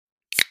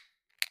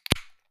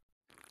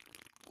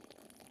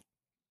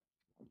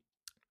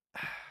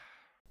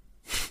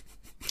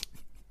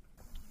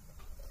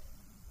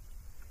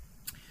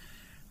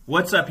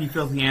What's up, you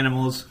filthy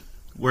animals?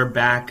 We're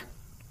back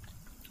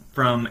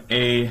from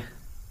a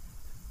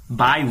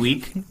bye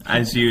week,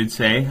 as you would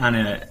say, on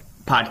a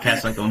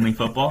podcast like Only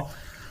Football.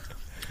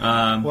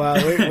 Wow,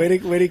 way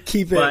to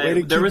keep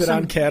it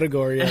on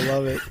category. I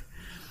love it.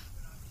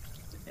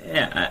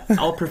 Yeah,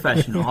 all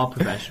professional.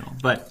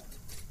 But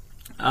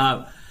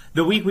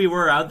the week we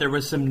were out, there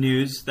was some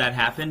news that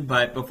happened.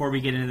 But before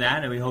we get into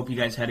that, and we hope you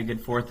guys had a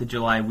good 4th of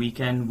July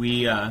weekend.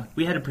 We had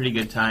a pretty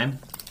good time,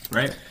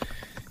 right?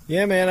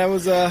 Yeah, man. I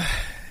was had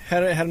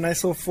a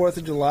nice little 4th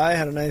of July.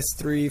 Had a nice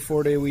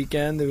 3-4 day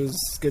weekend. It was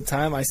a good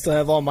time. I still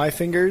have all my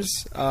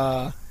fingers.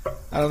 I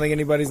don't think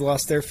anybody's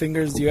lost their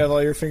fingers. Do you have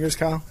all your fingers,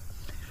 Kyle?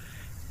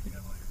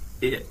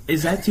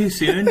 Is that too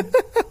soon?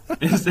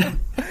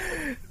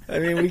 I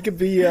mean, we could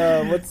be.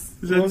 What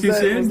was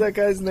that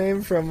guy's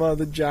name from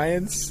the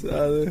Giants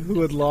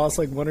who had lost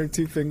like 1 or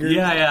 2 fingers?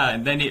 Yeah.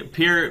 And then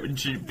Pierre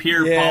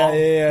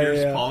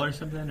Paul or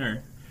something,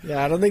 or.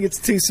 Yeah, I don't think it's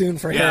too soon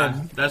for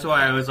him. That's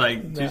why I was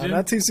like, too soon?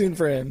 Not too soon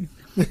for him.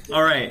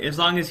 All right, as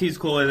long as he's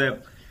cool with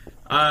it.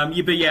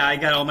 But yeah, I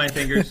got all my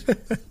fingers.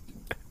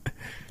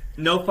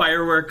 No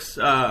fireworks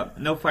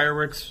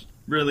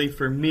really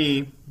for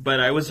me, but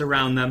I was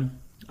around them.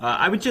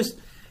 I've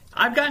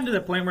gotten to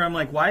the point where I'm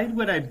like, why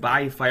would I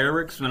buy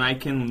fireworks when I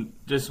can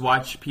just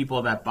watch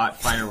people that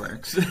bought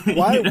fireworks?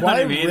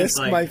 Why risk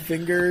my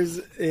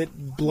fingers, it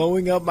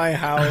blowing up my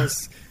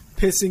house,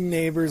 pissing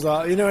neighbors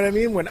off? You know what I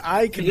mean? When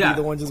I can be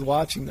the one just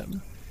watching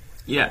them.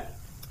 Yeah.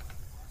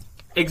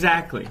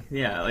 Exactly.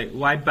 Yeah. Like,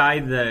 why buy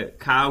the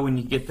cow when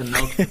you get the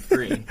milk for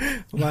free?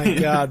 My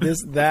God,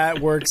 that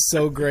works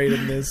so great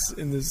in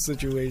this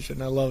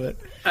situation. I love it.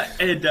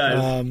 It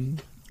does.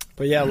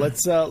 But yeah,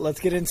 let's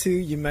get into.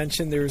 You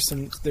mentioned there's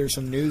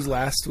some news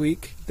last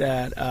week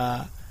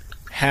that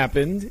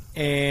happened,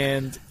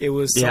 and it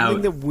was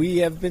something that we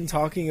have been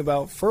talking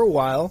about for a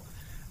while,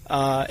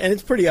 and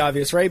it's pretty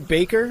obvious, right?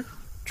 Baker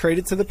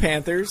traded to the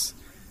Panthers.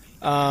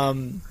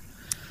 Finally.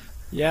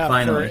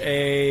 For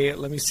a,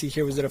 let me see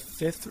here, was it a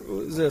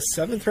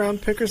 7th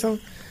round pick or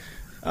something?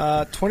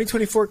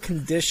 2024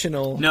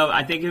 conditional. No,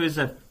 I think it was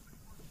a.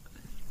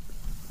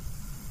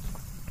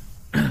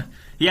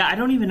 Yeah, I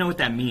don't even know what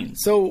that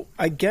means. So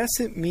I guess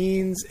it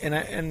means,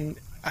 and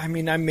I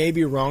mean I may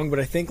be wrong, but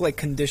I think like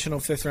conditional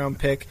 5th round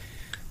pick,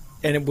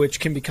 and which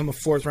can become a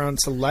 4th round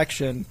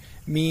selection,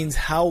 means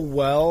how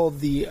well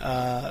the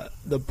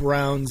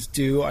Browns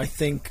do. I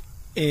think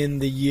in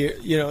the year,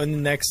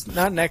 in the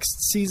not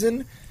next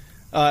season.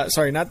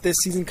 Not this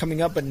season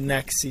coming up, but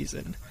next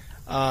season.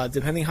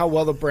 Depending how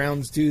well the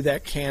Browns do,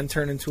 that can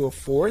turn into a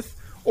 4th,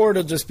 or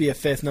it'll just be a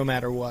 5th no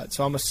matter what.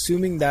 So I'm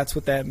assuming that's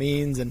what that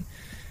means. And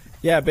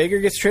yeah, Baker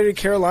gets traded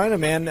to Carolina,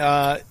 man.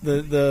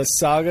 The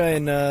saga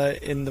in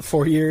the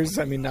 4 years,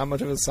 I mean, not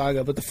much of a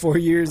saga, but the 4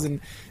 years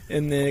in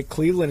the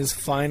Cleveland is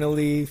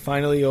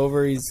finally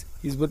over.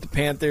 He's with the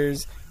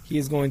Panthers. He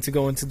is going to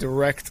go into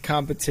direct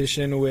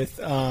competition with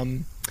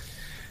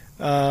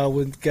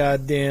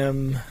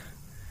goddamn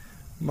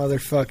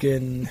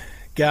motherfucking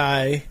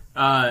guy.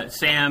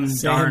 Sam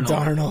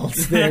Darnold.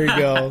 There you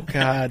go.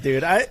 God,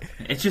 dude.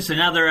 It's just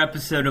another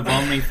episode of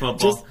Only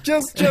Football.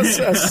 Just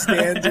a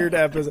standard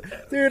episode.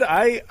 Dude,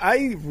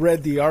 I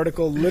read the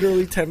article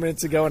literally 10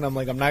 minutes ago, and I'm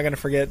like, I'm not going to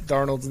forget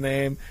Darnold's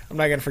name. I'm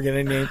not going to forget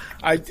any name.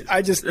 I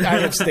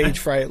have stage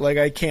fright. Like,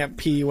 I can't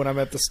pee when I'm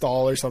at the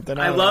stall or something.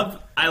 I love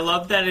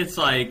that it's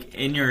like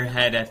in your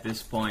head at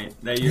this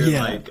point that you're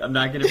like, I'm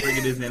not going to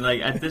forget his name.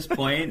 Like, at this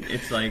point,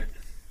 it's like,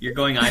 you're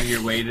going out of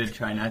your way to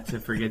try not to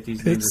forget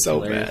these names. It's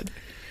so bad.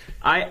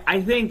 I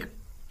think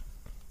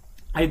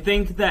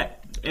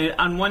that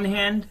on one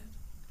hand,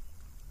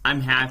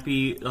 I'm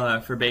happy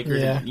for Baker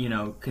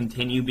to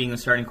continue being a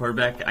starting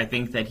quarterback. I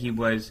think that he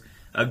was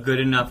a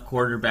good enough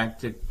quarterback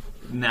to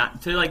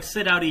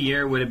sit out a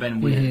year would have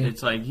been weird. Mm-hmm.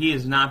 It's like he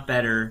is not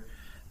better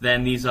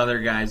than these other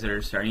guys that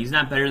are starting. He's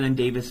not better than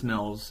Davis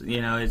Mills.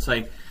 It's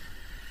like,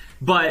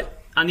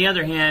 but on the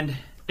other hand,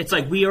 it's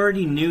like we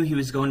already knew he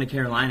was going to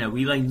Carolina.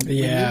 We knew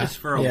this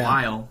for a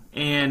while.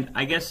 And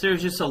I guess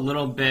there's just a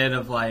little bit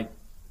of like,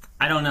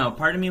 I don't know.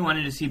 Part of me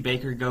wanted to see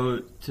Baker go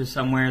to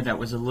somewhere that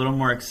was a little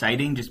more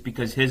exciting just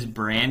because his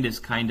brand is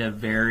kind of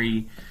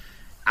very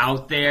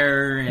out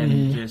there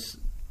and just,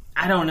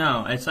 I don't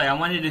know. It's like I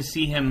wanted to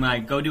see him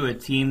go to a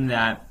team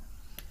that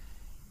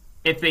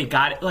if they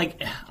got it,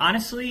 like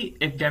honestly,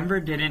 if Denver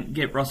didn't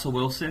get Russell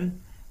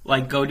Wilson,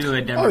 like, go to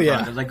a Denver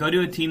Broncos. Like, go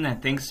to a team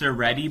that thinks they're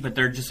ready, but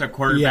they're just a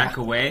quarterback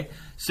away.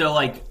 So,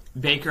 like,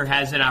 Baker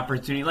has an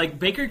opportunity. Like,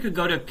 Baker could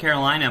go to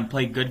Carolina and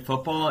play good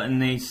football,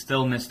 and they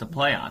still miss the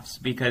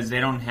playoffs because they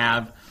don't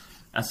have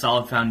a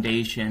solid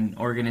foundation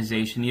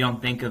organization. You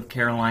don't think of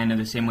Carolina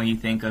the same way you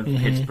think of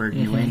Pittsburgh,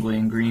 New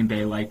England, Green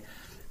Bay, like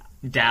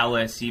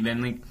Dallas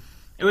even. Like,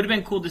 it would have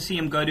been cool to see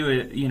him go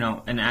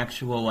to an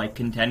actual, like,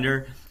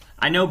 contender.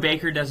 I know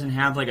Baker doesn't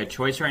have, like, a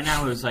choice right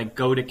now. It was, like,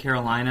 go to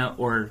Carolina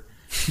or –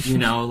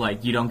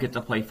 like you don't get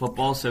to play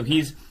football. So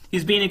he's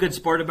being a good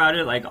sport about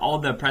it. Like all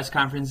the press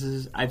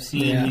conferences I've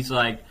seen, he's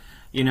like,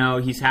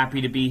 he's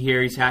happy to be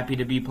here. He's happy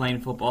to be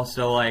playing football.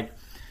 So like,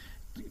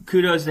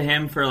 kudos to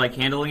him for like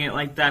handling it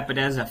like that. But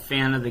as a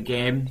fan of the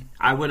game,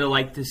 I would have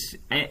liked to,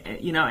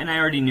 and I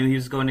already knew he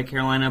was going to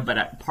Carolina,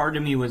 but part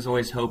of me was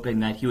always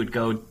hoping that he would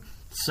go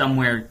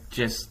somewhere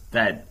just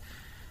that,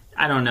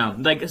 I don't know,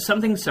 like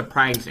something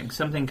surprising,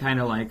 something kind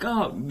of like,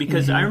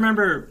 because I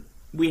remember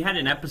we had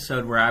an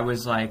episode where I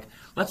was like,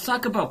 let's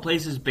talk about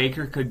places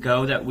Baker could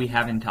go that we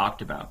haven't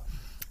talked about.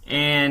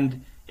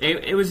 And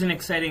it was an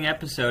exciting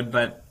episode,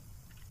 but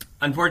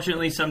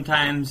unfortunately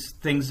sometimes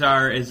things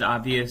are as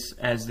obvious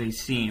as they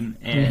seem.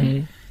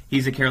 And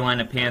he's a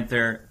Carolina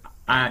Panther.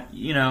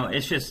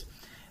 It's just,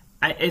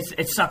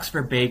 it sucks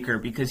for Baker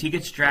because he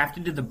gets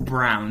drafted to the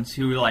Browns,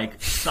 who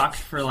like sucked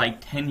for like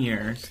 10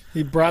 years.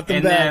 He brought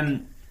them back.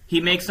 Then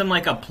he makes them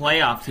like a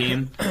playoff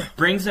team,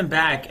 brings them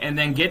back, and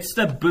then gets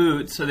the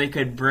boot so they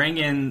could bring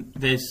in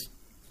this.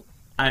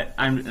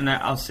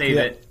 I'll say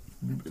that.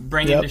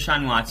 Bring in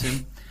Deshaun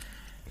Watson,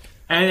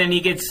 and then he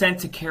gets sent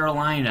to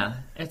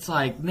Carolina. It's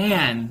like,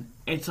 man.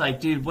 It's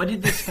like, dude, what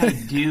did this guy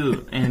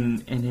do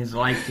in his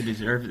life to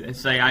deserve this?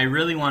 It's like, I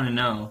really want to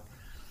know.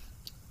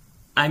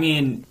 I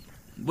mean,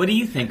 what do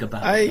you think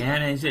about it,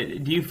 man?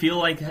 Do you feel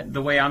like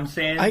the way I'm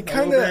saying? I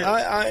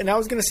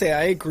was going to say,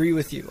 I agree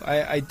with you.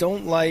 I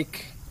don't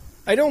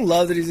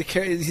love that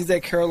he's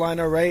at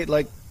Carolina, right?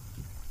 Like,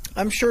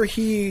 I'm sure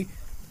he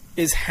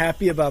is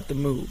happy about the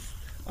move.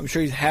 I'm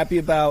sure he's happy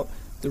about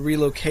the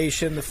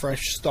relocation, the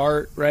fresh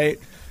start, right?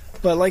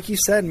 But like you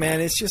said, man,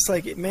 it's just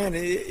like, man,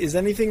 is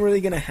anything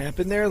really going to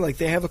happen there? Like,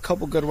 they have a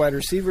couple good wide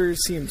receivers.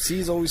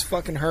 CMC's always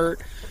fucking hurt.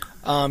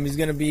 He's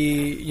going to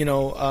be,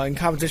 in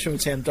competition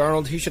with Sam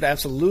Darnold. He should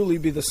absolutely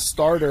be the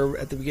starter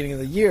at the beginning of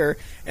the year,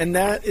 and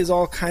that is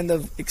all kind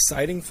of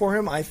exciting for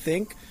him, I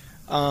think.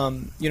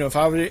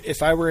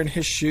 If I were in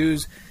his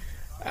shoes,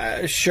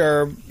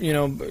 sure,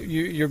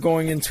 you're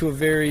going into a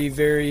very,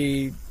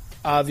 very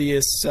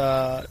obvious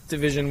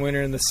division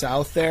winner in the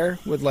South there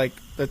with like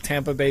the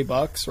Tampa Bay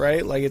Bucks,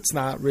 right? Like, it's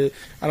not really.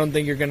 I don't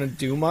think you're going to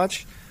do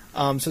much.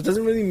 So it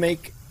doesn't really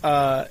make.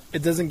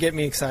 It doesn't get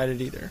me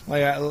excited either.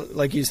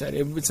 Like you said,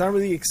 it's not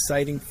really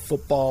exciting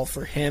football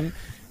for him.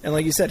 And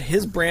like you said,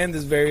 his brand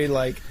is very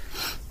like,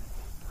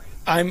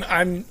 I'm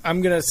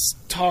gonna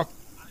talk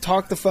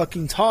the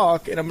fucking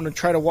talk, and I'm gonna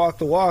try to walk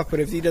the walk.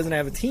 But if he doesn't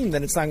have a team,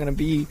 then it's not gonna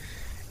be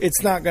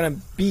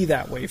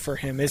that way for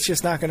him. It's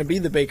just not gonna be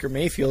the Baker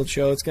Mayfield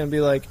show. It's gonna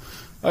be like,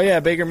 oh yeah,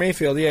 Baker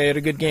Mayfield, yeah, he had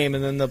a good game,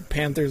 and then the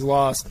Panthers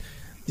lost,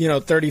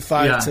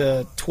 35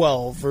 to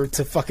 12 or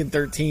to fucking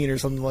 13 or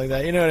something like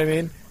that. You know what I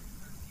mean?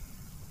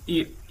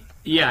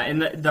 Yeah,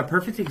 and the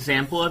perfect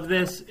example of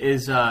this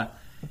is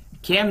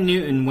Cam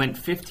Newton went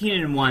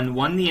 15-1,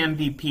 won the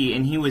MVP,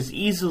 and he was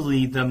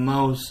easily the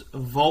most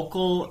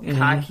vocal,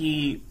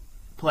 cocky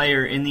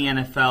player in the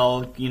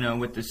NFL.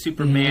 With the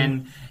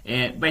Superman,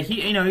 but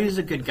he was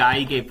a good guy.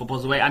 He gave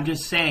footballs away. I'm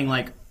just saying,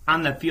 like,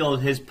 on the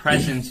field, his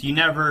presence, you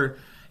never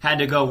had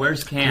to go,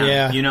 "Where's Cam?"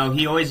 Yeah.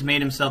 He always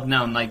made himself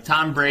known. Like,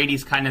 Tom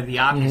Brady's kind of the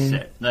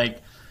opposite.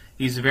 Like,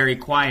 he's very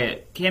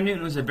quiet. Cam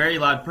Newton was a very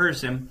loud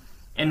person.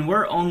 And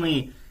we're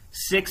only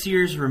 6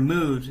 years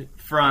removed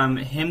from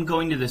him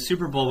going to the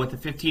Super Bowl with a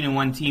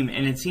 15-1 team,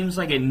 and it seems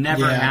like it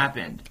never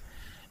happened.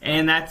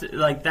 And that's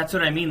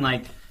what I mean.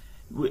 Like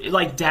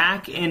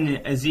Dak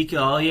and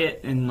Ezekiel Elliott,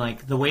 and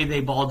like the way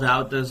they balled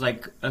out those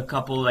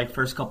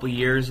first couple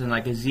years, and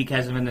like Zeke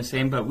hasn't been the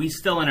same. But we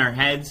still in our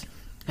heads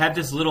have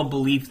this little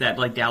belief that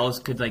like Dallas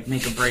could like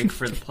make a break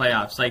for the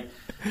playoffs, like.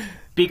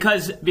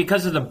 Because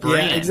of the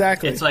brand. Yeah,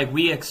 exactly. It's like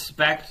we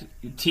expect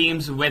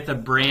teams with a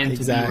brand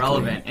to be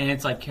relevant. And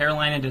it's like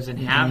Carolina doesn't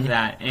have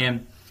that.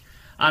 And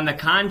on the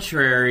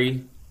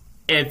contrary,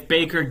 if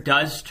Baker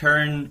does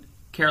turn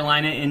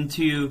Carolina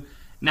into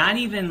not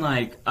even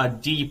like a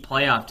D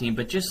playoff team,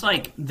 but just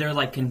like they're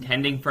like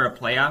contending for a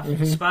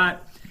playoff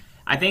spot,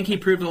 I think he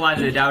proved a lot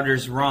of the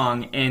doubters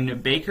wrong.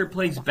 And Baker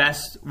plays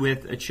best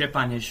with a chip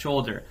on his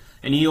shoulder.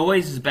 And he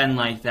always has been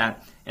like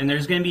that. And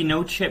there's going to be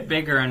no chip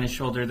bigger on his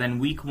shoulder than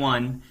week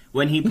 1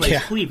 when he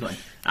plays Cleveland.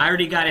 I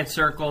already got it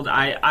circled.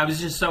 I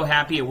was just so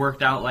happy it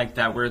worked out like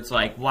that, where it's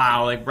like,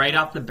 wow, like right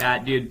off the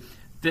bat, dude,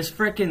 this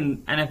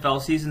freaking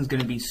NFL season is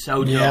going to be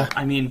so dope. Yeah.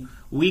 I mean,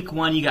 week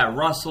 1, you got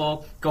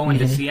Russell going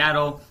to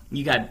Seattle.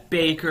 You got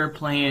Baker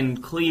playing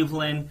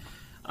Cleveland.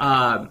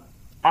 I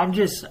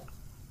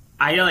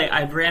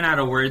ran out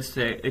of words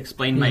to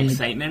explain my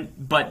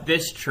excitement, but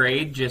this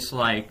trade just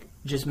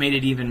made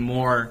it even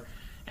more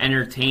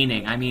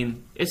entertaining. I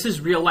mean, this is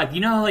real life.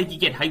 You know how like you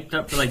get hyped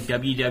up for like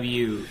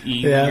WWE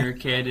when you're a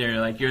kid, or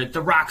like you're at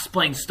The Rock's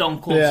playing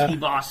Stone Cold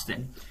Steve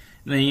Austin,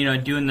 and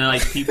then doing the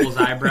like people's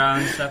eyebrow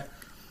and stuff.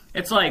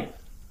 It's like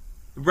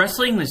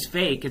wrestling was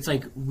fake. It's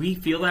like we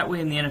feel that way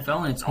in the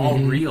NFL, and it's all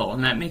real,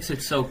 and that makes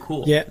it so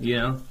cool.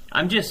 Yeah,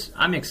 I'm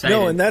excited.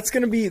 No, and that's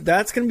gonna be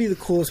the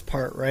coolest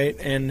part, right?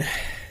 And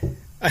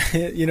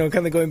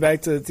kind of going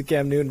back to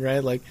Cam Newton,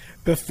 right? Like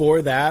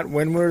before that,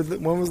 when was the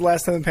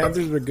last time the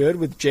Panthers were good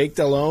with Jake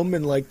Delhomme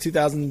in like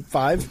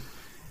 2005?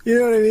 You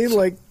know what I mean?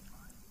 Like,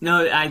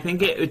 no, I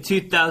think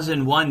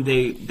 2001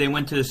 they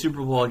went to the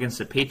Super Bowl against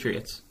the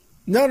Patriots.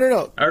 No.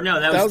 Or no,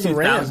 that was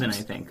 2000, I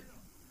think.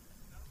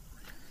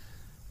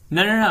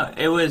 No.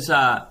 It was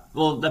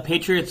the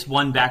Patriots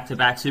won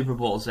back-to-back Super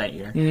Bowls that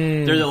year.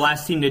 They're the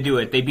last team to do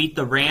it. They beat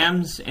the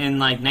Rams in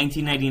like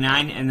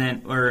 1999 and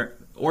then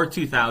or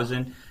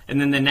 2000, and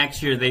then the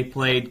next year they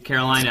played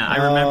Carolina. I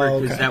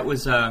remember because that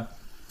was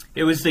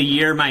it was the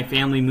year my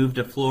family moved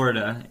to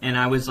Florida, and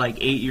I was like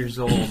 8 years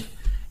old,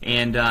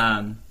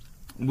 and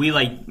we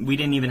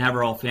didn't even have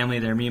our whole family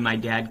there. Me and my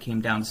dad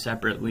came down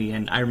separately,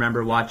 and I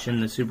remember watching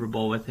the Super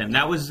Bowl with him.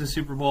 That was the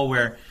Super Bowl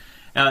where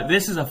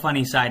this is a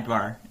funny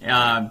sidebar.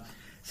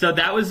 So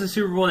that was the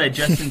Super Bowl that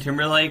Justin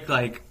Timberlake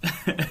like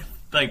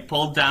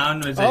pulled down.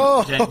 Was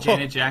it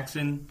Janet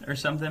Jackson or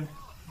something?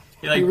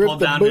 He pulled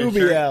down her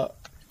shirt out.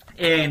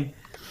 And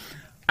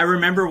I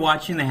remember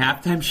watching the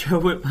halftime show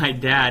with my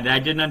dad. I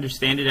didn't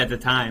understand it at the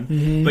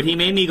time, but he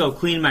made me go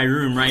clean my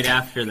room right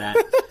after that.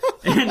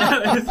 And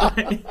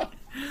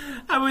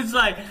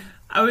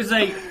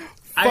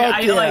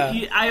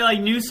I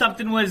knew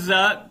something was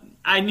up.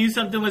 I knew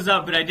something was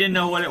up, but I didn't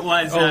know what it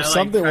was.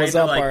 Something was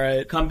up, all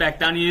right. Come back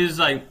down. He was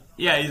like,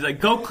 he's like,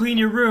 go clean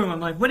your room. I'm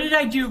like, what did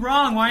I do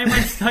wrong? Why am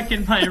I stuck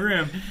in my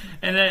room?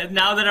 And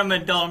now that I'm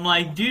an adult, I'm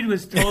like, dude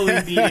was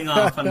totally beating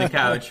off on the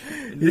couch.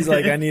 He's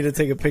like, I need to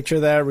take a picture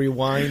of that,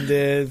 rewind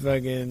it,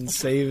 fucking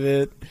save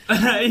it.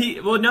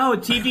 Well, no,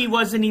 TV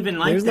wasn't even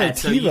like There's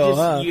that. No TiVo,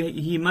 so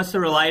he must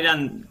have relied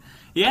on,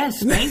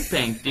 Spank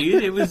Bank,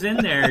 dude. It was in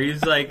there. He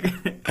was like,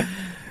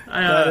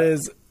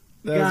 That's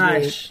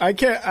gosh.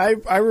 Great.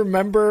 I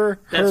remember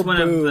her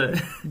boob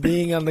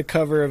being on the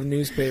cover of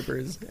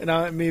newspapers,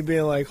 and me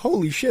being like,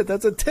 holy shit,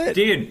 that's a tit.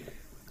 Dude.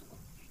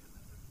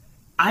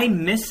 I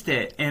missed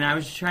it, and I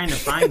was trying to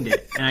find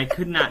it, and I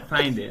could not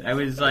find it. I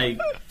was like,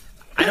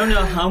 I don't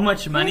know how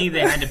much money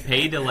they had to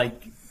pay to,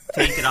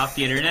 take it off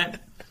the internet,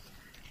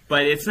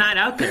 but it's not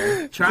out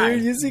there. Try.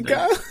 Dude, you see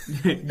Kyle?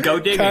 Go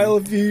digging. Kyle,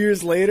 a few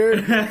years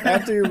later,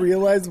 after he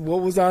realized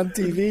what was on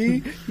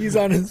TV, he's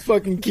on his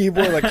fucking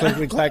keyboard, like, click,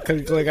 click, clack,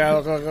 click, click,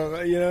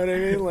 you know what I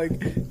mean?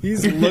 Like,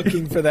 he's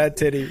looking for that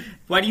titty.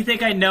 Why do you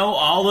think I know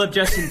all of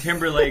Justin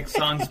Timberlake's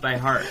songs by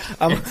heart?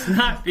 It's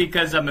not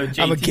because I'm a JT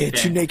I'm going to get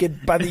fan. you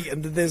naked by the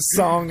end of this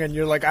song, and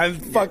you're like, I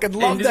fucking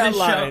love that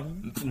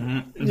line.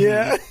 Mm-hmm.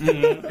 Yeah.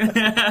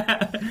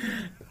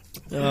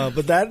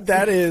 But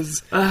that is,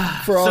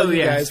 for all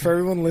you guys, for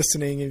everyone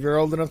listening, if you're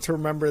old enough to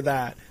remember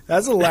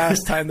that's the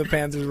last time the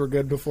Panthers were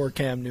good before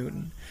Cam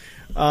Newton.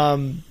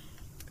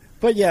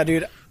 But yeah,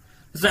 dude.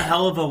 It's a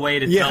hell of a way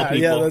to tell people.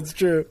 Yeah, that's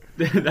true.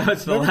 That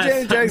was the last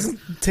Janet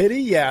Jackson's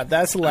titty? Yeah,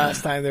 that's the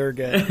last time they were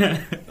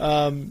good.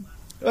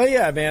 But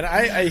yeah, man,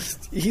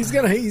 he's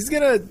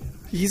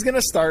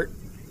gonna start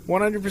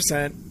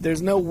 100%.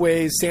 There's no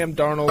way Sam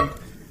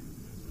Darnold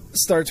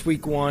starts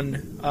week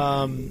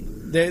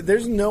 1.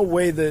 There's no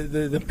way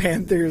the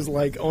Panthers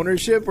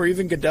ownership or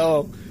even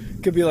Goodell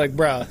could be like,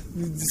 bruh,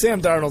 Sam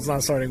Darnold's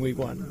not starting week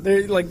 1.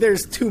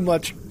 There's too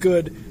much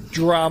good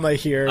drama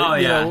here.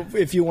 You know,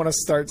 if you want to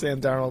start Sam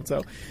Darnold,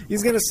 so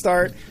he's gonna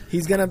start.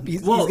 He's gonna be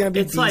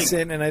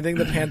decent, and I think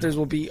the Panthers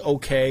will be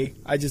okay.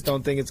 I just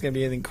don't think it's gonna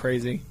be anything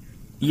crazy.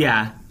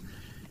 Yeah.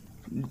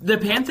 The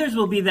Panthers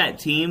will be that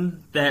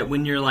team that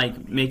when you're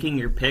making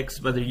your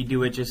picks, whether you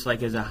do it just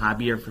as a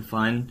hobby or for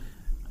fun,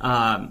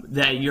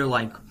 that you're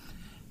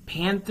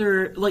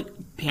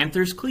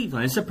Panthers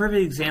Cleveland. It's a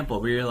perfect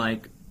example where you're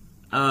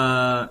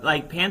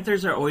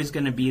Panthers are always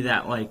going to be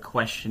that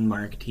question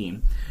mark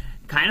team.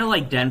 Kind of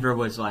like Denver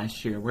was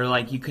last year, where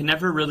you could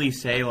never really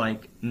say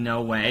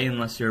no way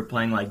unless you were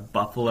playing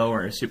Buffalo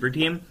or a super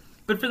team.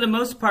 But for the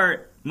most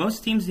part,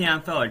 most teams in the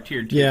NFL are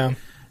tier 2. Yeah.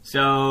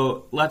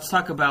 So let's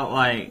talk about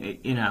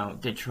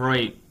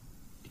Detroit,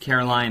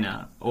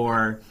 Carolina,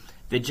 or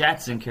the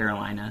Jets in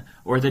Carolina,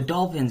 or the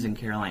Dolphins in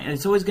Carolina. And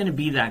it's always going to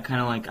be that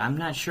kind of I'm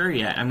not sure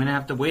yet. I'm going to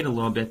have to wait a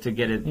little bit to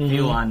get a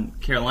feel on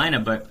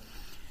Carolina. But,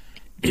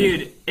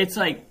 dude, it's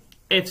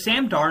if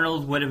Sam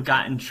Darnold would have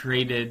gotten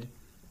traded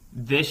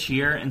this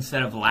year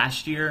instead of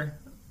last year,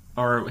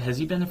 or has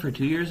he been there for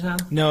 2 years now?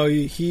 No,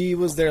 he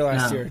was there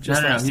last year.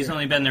 No. He's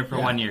only been there for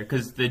 1 year.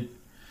 Because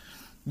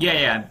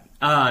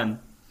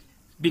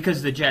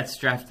because the Jets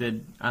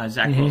drafted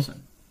Zach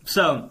Wilson.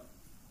 So,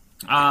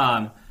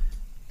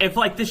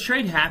 if this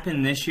trade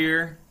happened this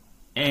year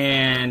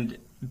and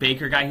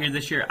Baker got here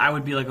this year, I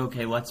would be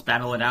okay, let's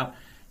battle it out.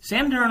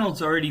 Sam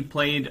Darnold's already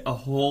played a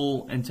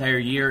whole entire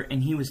year,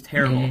 and he was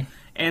terrible.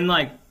 And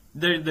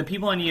the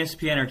people on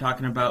ESPN are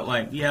talking about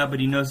but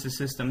he knows the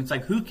system. It's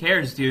who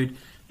cares, dude?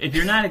 If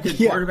you're not a good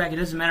quarterback, it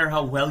doesn't matter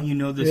how well you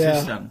know the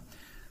system.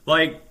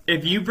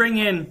 If you bring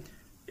in,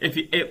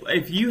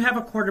 if you have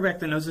a quarterback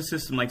that knows the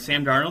system like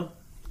Sam Darnold,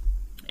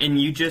 and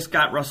you just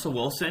got Russell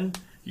Wilson,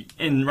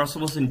 and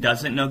Russell Wilson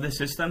doesn't know the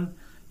system,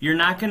 you're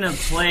not going to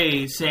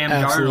play Sam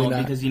Darnold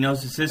because he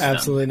knows the system.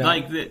 Absolutely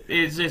not.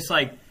 It's just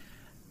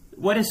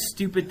what a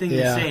stupid thing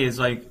to say is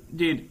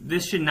dude,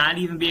 this should not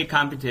even be a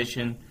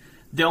competition.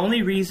 The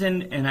only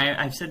reason, and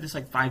I've said this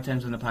 5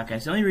 times on the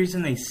podcast, the only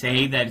reason they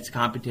say that it's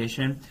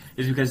competition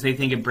is because they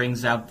think it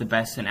brings out the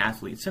best in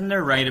athletes. And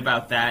they're right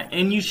about that.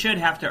 And you should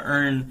have to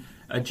earn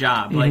a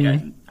job.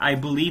 I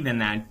believe in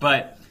that.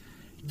 But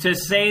To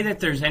say that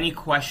there's any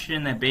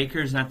question that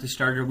Baker's not the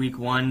starter week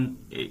 1,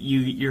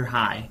 you're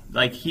high.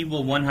 Like, he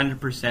will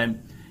 100%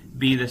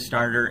 be the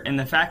starter. And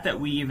the fact that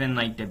we even,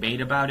 like, debate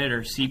about it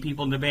or see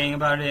people debating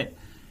about it,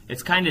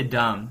 it's kind of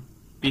dumb.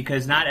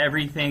 Because not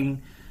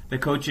everything the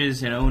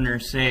coaches and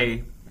owners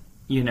say,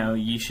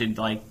 you should,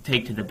 like,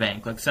 take to the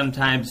bank. Like,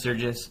 sometimes they're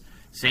just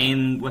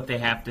saying what they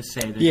have to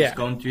say. They're just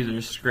going through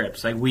their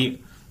scripts. Like,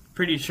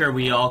 pretty sure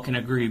we all can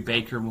agree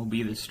Baker will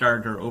be the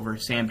starter over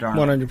Sam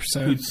Darnold.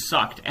 100%. Who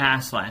sucked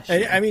ass last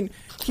year. I mean,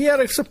 he had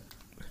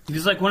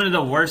He's like one of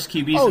the worst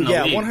QBs in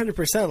the league.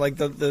 100%. Like,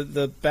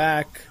 the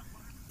back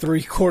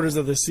 3 quarters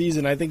of the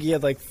season, I think he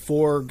had, like,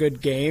 4 good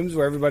games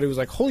where everybody was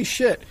like, holy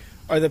shit,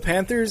 are the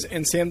Panthers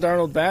and Sam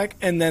Darnold back?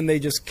 And then they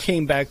just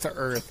came back to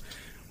earth.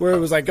 Where it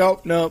was like,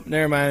 oh, nope,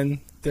 never mind.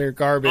 They're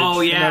garbage.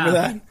 Oh, yeah. Remember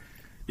that?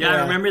 Yeah,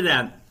 I remember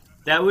that.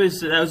 That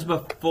was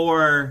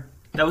before...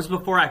 That was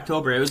before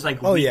October. It was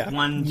like week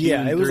 1, 2,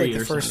 yeah, it was like the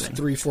or first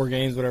something. 3-4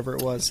 games, whatever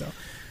it was. So,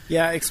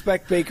 yeah,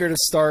 expect Baker to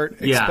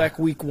start. Expect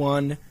week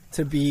 1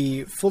 to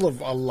be full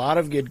of a lot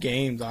of good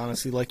games,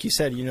 honestly. Like you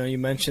said, you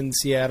mentioned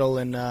Seattle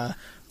and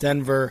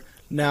Denver,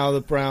 now the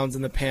Browns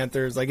and the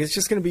Panthers. Like, it's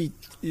just going to be,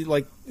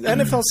 like, the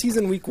NFL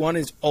season week 1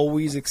 is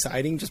always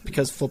exciting just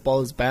because football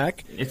is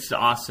back. It's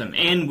awesome.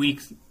 And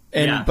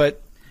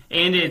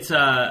And it's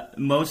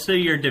most of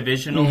your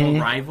divisional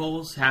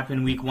rivals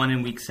happen week 1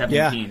 and week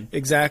 17. Yeah,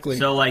 exactly.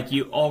 So, like,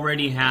 you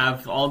already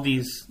have all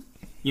these,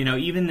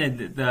 even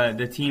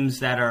the teams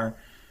that are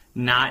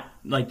not,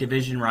 like,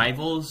 division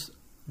rivals,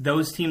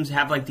 those teams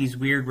have, like, these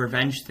weird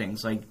revenge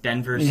things, like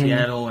Denver,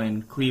 Seattle,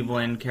 and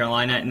Cleveland,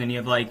 Carolina, and then you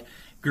have, like,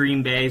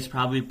 Green Bay is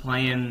probably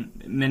playing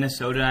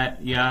Minnesota.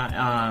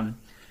 Yeah.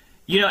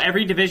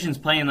 Every division's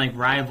playing, like,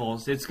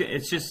 rivals.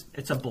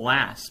 It's a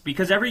blast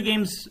because every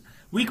game's...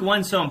 Week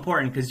 1's so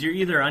important because you're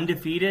either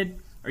undefeated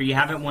or you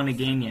haven't won a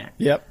game yet.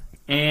 Yep.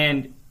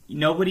 And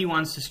nobody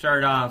wants to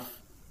start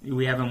off,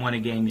 we haven't won a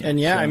game yet. And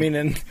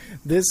and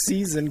this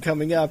season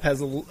coming up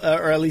has,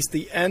 or at least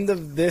the end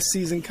of this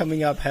season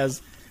coming up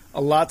has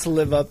a lot to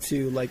live up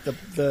to, like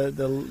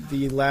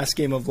the last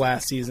game of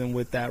last season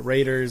with that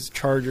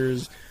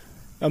Raiders-Chargers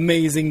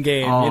amazing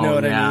game. You know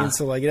what I mean?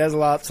 So, like, it has a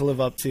lot to live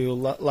up to, a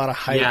lot of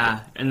hype.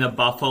 Yeah, and the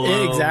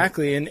Buffalo.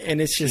 Exactly, and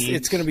it's just,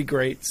 it's going to be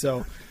great,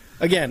 so...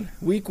 Again,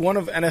 week 1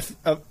 of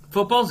NFL...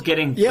 Football's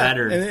getting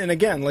better. And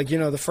again, like,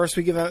 the first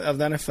week of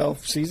the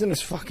NFL season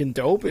is fucking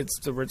dope. It's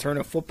the return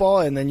of football,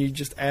 and then you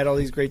just add all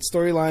these great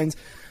storylines,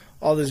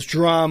 all this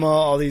drama,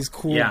 all these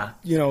cool,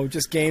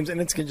 just games,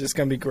 and it's just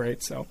going to be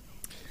great. So,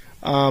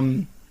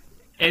 And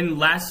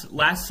last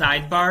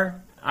sidebar,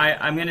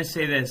 I'm going to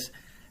say this.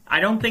 I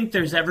don't think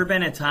there's ever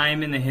been a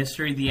time in the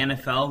history of the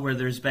NFL where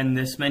there's been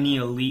this many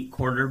elite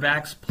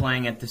quarterbacks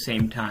playing at the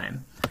same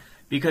time.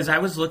 Because I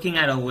was looking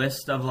at a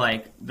list of,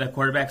 like, the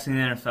quarterbacks in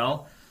the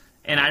NFL,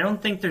 and I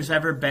don't think there's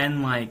ever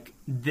been, like,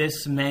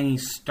 this many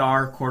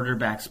star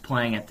quarterbacks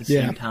playing at the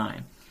same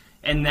time.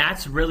 And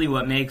that's really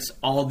what makes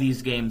all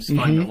these games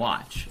fun to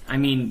watch. I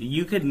mean,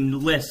 you could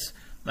list,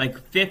 like,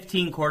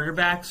 15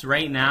 quarterbacks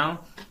right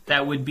now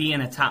that would be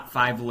in a top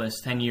 5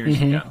 list 10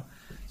 years ago.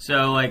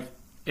 So, like,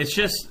 it's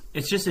just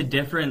a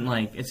different,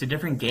 like, it's a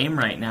different game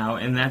right now,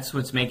 and that's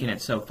what's making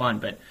it so fun.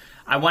 But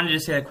I wanted to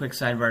say a quick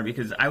sidebar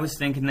because I was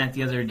thinking that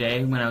the other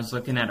day when I was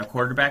looking at a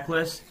quarterback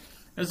list.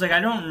 I was like,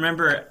 I don't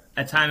remember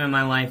a time in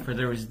my life where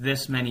there was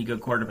this many good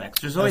quarterbacks.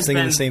 There's always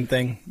been the same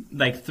thing.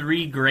 Like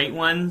 3 great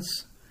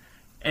ones,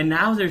 and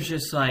now there's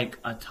just like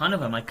a ton of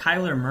them. Like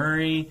Kyler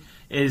Murray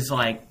is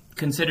like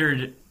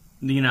considered,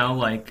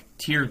 like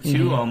tier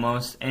 2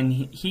 almost, and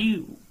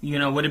he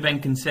would have been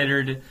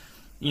considered,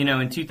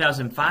 in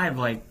 2005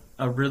 like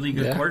a really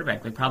good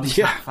quarterback, like probably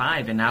top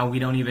 5, and now we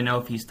don't even know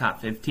if he's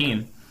top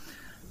 15.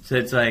 So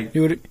it's like,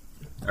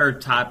 or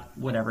top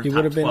whatever. He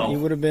would have been. He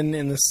would have been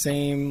in the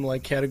same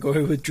like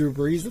category with Drew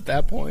Brees at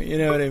that point. You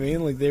know what I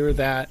mean? Like they were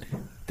that.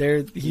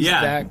 He's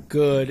that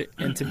good,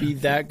 and to be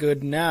that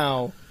good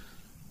now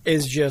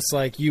is just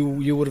like you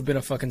would have been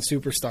a fucking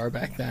superstar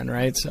back then,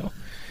 right? So,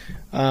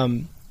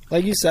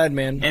 like you said,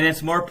 man, and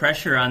it's more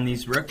pressure on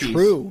these rookies.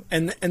 True,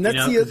 and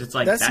that's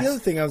that's the other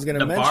thing I was going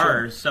to mention. The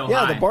bar is so high.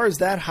 Yeah, the bar is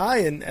that high,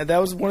 and that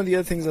was one of the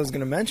other things I was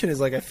going to mention.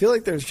 Is like I feel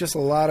like there's just a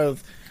lot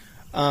of.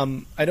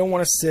 I don't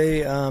want to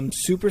say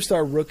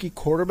superstar rookie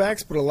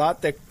quarterbacks, but a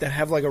lot that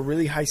have like a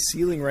really high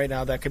ceiling right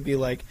now that could be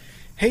like,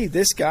 hey,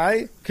 this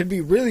guy could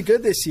be really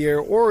good this year,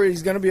 or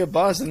he's going to be a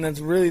bust, and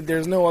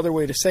there's no other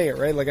way to say it,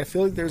 right? Like I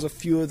feel like there's a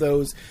few of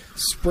those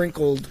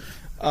sprinkled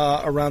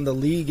around the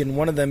league, and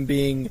one of them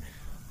being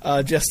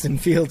Justin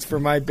Fields for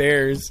my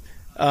Bears,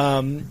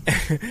 and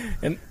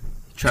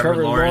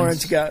Trevor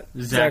Lawrence. You got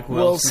Zach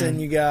Wilson.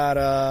 You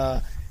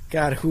got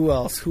God, who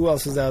else? Who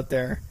else is out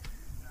there?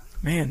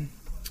 Man.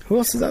 Who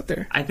else is out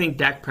there? I think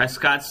Dak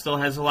Prescott still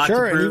has a lot to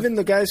prove. Sure, and even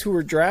the guys who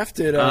were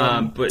drafted,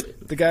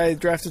 but the guy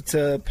drafted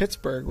to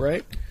Pittsburgh,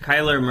 right?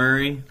 Kyler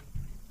Murray,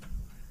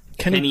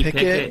 Kenny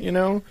Pickett, Mitch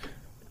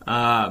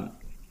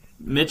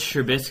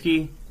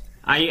Trubisky.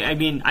 I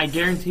mean, I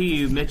guarantee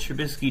you Mitch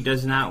Trubisky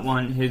does not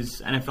want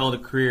his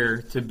NFL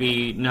career to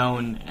be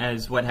known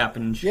as what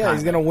happened in Chicago. Yeah,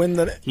 he's going to win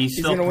the He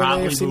still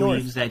probably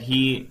believes that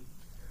he...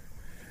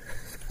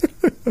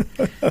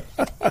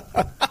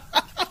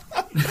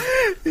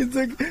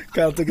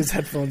 Kyle took his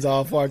headphones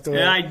off, walked away.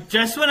 Yeah,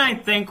 just when I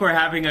think we're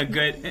having a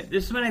good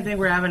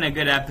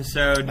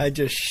episode, I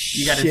just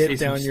you gotta shit say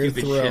some down your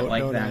stupid throat, shit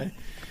like that.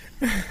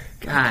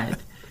 God,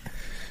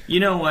 you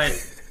know what?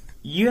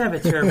 You have a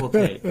terrible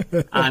take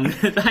on.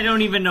 I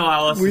don't even know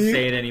how else to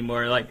say it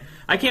anymore. Like,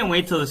 I can't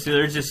wait till the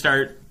Steelers just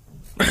start.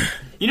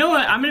 You know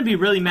what? I'm going to be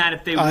really mad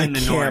if they win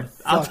the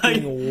North. I'll tell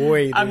you.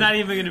 Wait, I'm not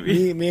even going to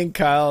be. Me and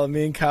Kyle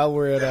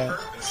were at a.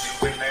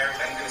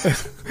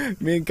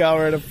 Me and Kyle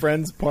were at a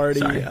friend's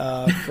party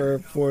for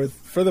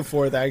the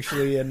 4th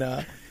actually,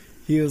 and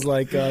he was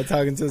like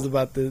talking to us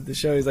about the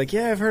show. He's like,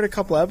 "Yeah, I've heard a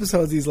couple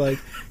episodes." He's like,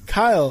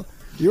 "Kyle,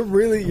 you're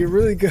really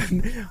good.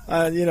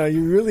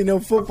 You really know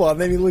football." And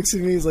then he looks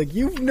at me. He's like,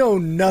 "You know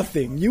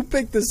nothing. You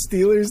picked the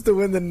Steelers to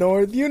win the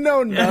North. You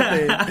know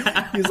nothing."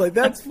 He's like,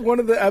 "That's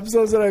one of the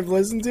episodes that I've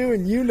listened to,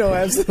 and you know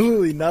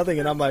absolutely nothing."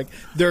 And I'm like,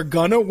 "They're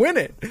gonna win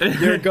it.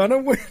 They're gonna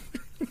win."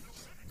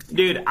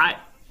 Dude,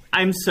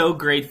 I'm so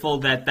grateful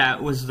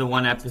that was the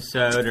one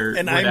episode or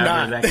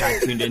whatever that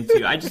got tuned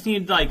into. I just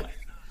need I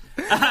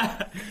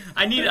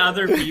need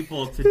other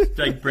people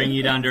to bring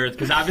you down to earth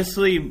because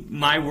obviously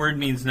my word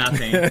means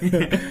nothing.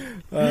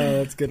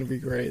 That's gonna be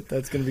great.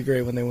 That's gonna be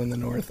great when they win the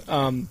North.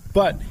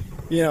 But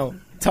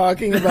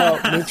talking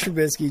about Mitch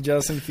Trubisky,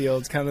 Justin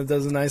Fields kind of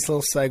does a nice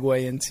little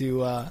segue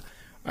into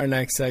our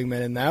next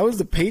segment, and that was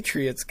the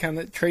Patriots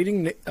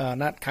trading.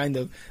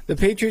 The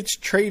Patriots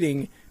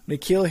trading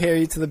N'Keal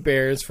Harry to the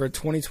Bears for a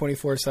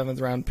 2024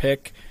 7th-round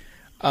pick.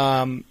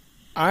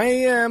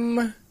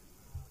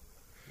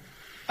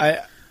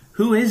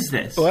 Who is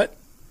this? What?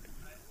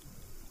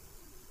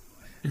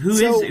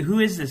 Who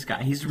is this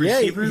guy? He's a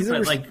receiver,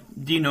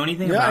 do you know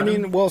anything about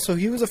him? Yeah, so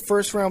he was a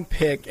first-round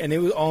pick, and it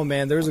was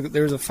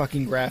there was a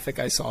fucking graphic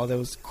I saw that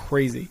was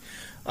crazy.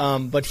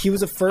 But he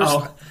was a first.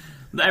 Oh,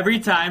 every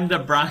time the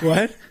Broncos.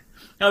 What?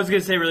 I was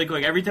gonna say really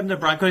quick. Every time the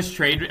Broncos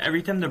trade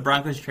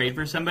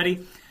for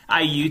somebody,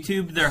 I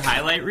YouTube their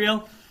highlight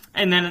reel.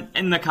 And then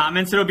in the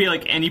comments, it'll be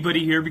like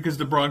anybody here because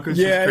the Broncos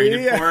just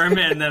traded for him,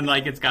 and then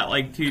it's got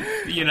two.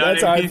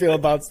 That's how I feel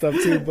about stuff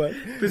too. But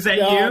was that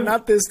you?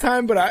 Not this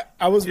time. But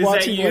I was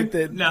watching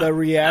the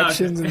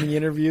reactions and the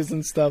interviews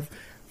and stuff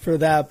for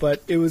that.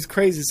 But it was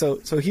crazy.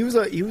 So he was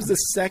the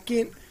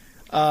second.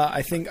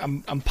 I think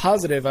I'm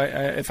positive.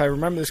 If I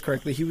remember this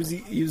correctly, he was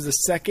the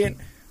second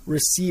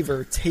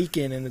receiver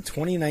taken in the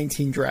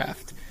 2019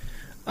 draft.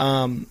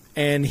 And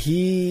in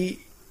his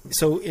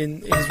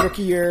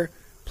rookie year.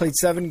 Played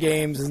 7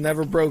 games, has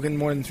never broken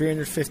more than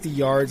 350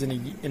 yards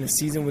in a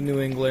season with New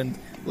England.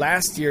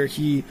 Last year,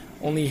 he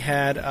only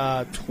had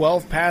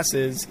 12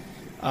 passes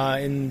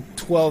in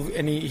 12,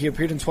 and he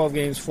appeared in 12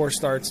 games, 4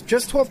 starts.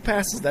 Just 12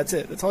 passes, that's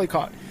it. That's all he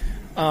caught.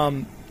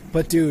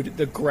 But, dude,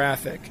 the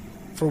graphic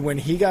for when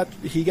he got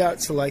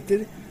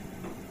selected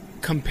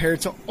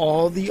compared to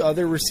all the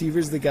other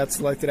receivers that got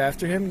selected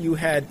after him, you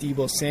had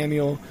Deebo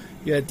Samuel,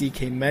 you had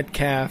DK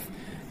Metcalf,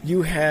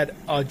 you had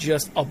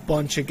just a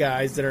bunch of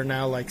guys that are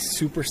now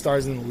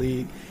superstars in the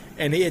league,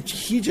 and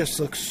he just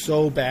looks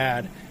so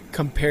bad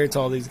compared to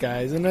all these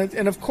guys.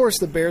 And of course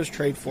the Bears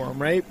trade for him,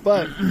 right?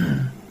 But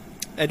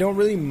I don't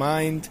really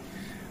mind.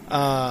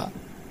 I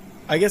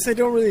guess I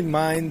don't really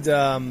mind.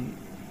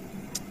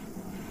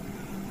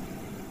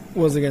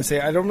 What was I gonna say?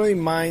 I don't really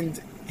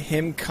mind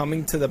him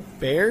coming to the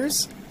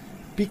Bears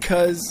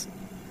because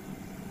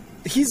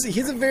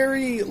he's a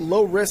very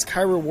low risk,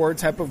 high reward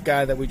type of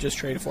guy that we just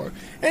traded for,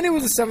 and it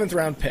was a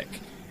 7th-round pick.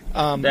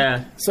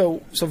 Yeah.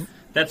 So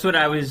that's what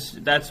I was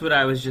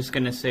just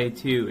gonna say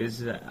too.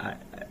 Is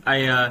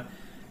I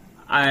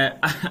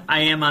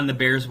am on the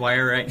Bears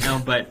wire right now,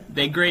 but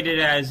they graded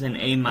it as an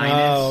A-.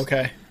 Oh,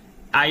 okay.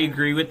 I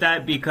agree with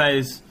that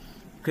because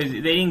they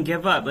didn't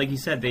give up, like you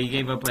said. They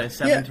gave up a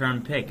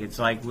 7th-round pick. It's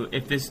like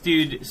if this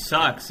dude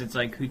sucks, it's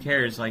like who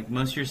cares? Like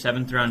most of your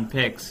 7th-round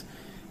picks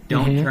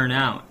don't turn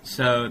out.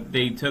 So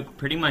they took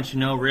pretty much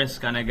no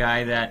risk on a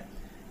guy that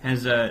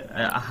has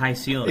a high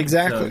ceiling.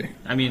 Exactly. So,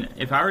 I mean,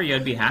 if I were you,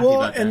 I'd be happy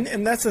about that.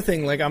 And that's the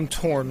thing. I'm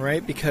torn,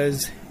 right?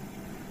 Because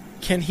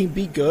can he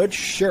be good?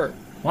 Sure.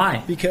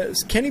 Why?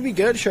 Because can he be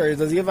good? Sure.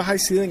 Does he have a high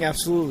ceiling?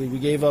 Absolutely. We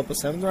gave up a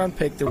 7th-round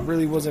pick. There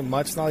really wasn't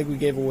much. It's not like we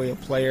gave away a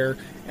player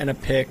and a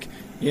pick.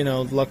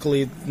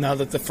 Luckily, now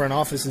that the front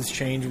office has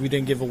changed, we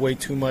didn't give away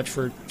too much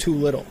for too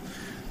little.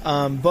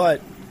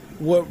 But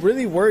what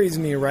really worries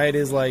me, right,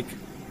 is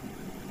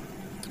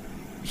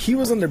he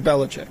was under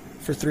Belichick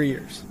for 3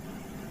 years.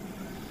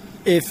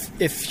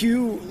 If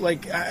you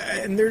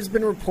and there's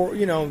been report,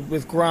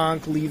 with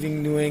Gronk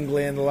leaving New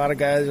England, a lot of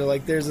guys are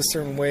like, there's a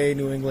certain way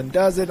New England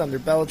does it under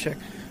Belichick,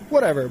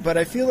 whatever. But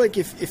I feel like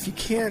if you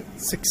can't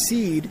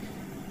succeed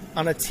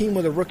on a team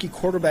with a rookie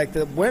quarterback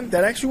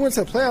that actually went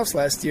to the playoffs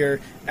last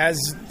year as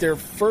their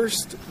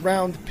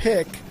 1st-round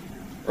pick,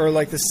 or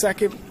the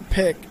 2nd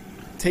pick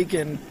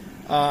taken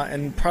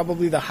and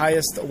probably the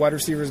highest wide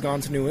receiver has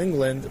gone to New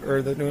England,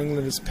 or that New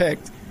England has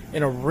picked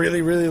in a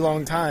really, really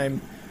long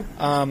time.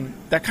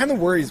 That kind of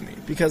worries me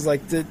because,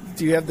 like, do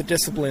you have the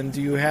discipline?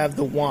 Do you have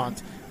the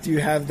want? Do you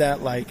have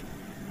that, like,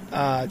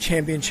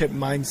 championship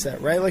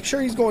mindset, right? Like,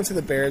 sure, he's going to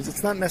the Bears.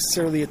 It's not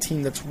necessarily a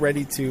team that's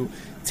ready to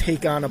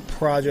take on a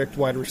project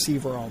wide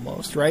receiver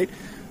almost, right?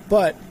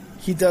 But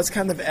he does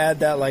kind of add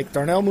that, like,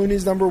 Darnell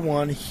Mooney's number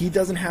one. He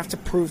doesn't have to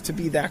prove to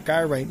be that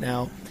guy right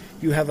now.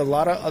 You have a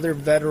lot of other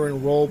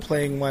veteran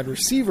role-playing wide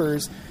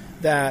receivers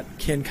that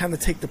can kind of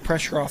take the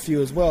pressure off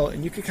you as well,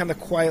 and you can kind of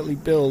quietly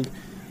build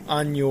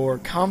on your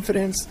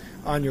confidence,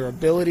 on your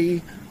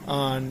ability,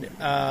 on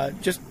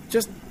just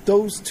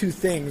those two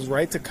things,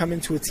 right? To come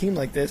into a team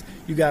like this,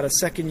 you got a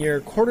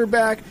second-year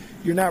quarterback.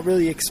 You're not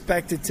really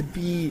expected to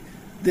be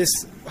this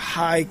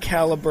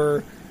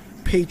high-caliber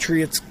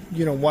Patriots,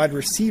 wide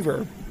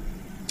receiver.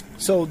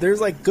 So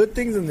there's, like, good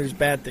things and there's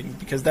bad things,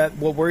 because that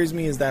what worries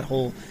me is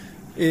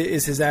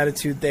is his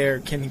attitude there.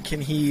 Can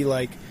he,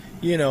 like,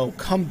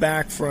 come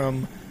back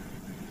from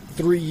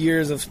 3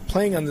 years of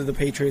playing under the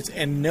Patriots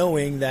and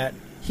knowing that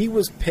he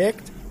was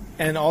picked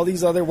and all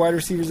these other wide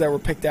receivers that were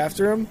picked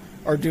after him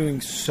are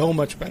doing so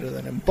much better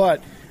than him.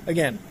 But,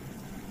 again,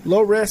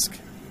 low risk,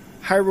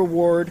 high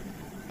reward.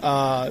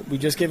 We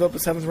just gave up a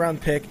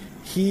 7th-round pick.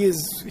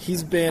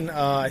 He's been,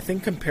 I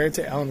think, compared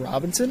to Allen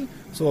Robinson,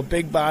 so a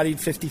big-bodied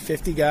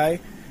 50-50 guy,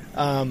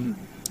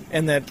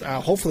 and that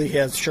hopefully he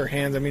has sure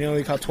hands. I mean, he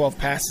only caught 12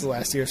 passes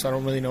last year, so I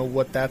don't really know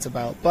what that's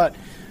about. But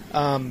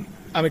I'm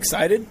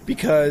excited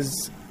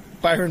because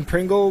Byron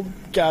Pringle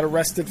got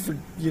arrested for,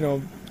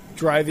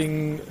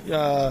 driving,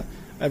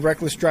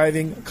 reckless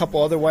driving. A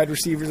couple other wide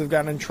receivers have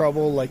gotten in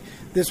trouble. Like,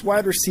 this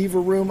wide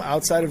receiver room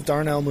outside of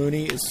Darnell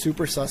Mooney is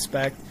super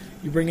suspect.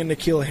 You bring in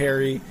N'Keal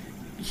Harry.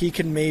 He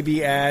can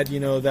maybe add,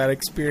 that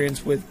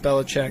experience with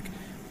Belichick.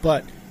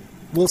 But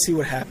we'll see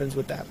what happens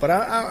with that. But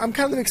I'm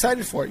kind of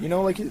excited for it.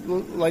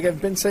 Like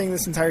I've been saying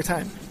this entire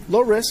time.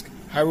 Low risk,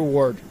 high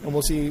reward. And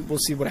we'll see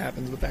what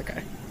happens with that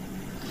guy.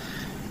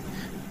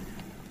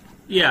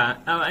 Yeah,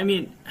 I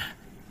mean,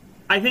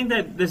 I think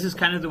that this is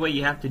kind of the way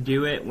you have to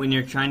do it when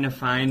you're trying to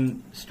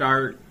find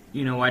star,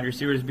 wide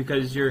receivers,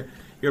 because your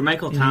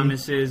Michael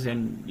Thomases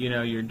and,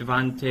 your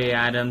Devontae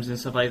Adams and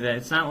stuff like that.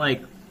 It's not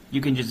like you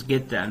can just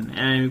get them.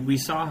 And we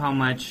saw how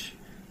much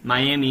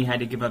Miami had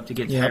to give up to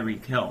get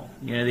Tyreek Hill.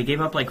 They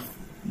gave up, like,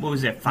 what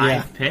was it,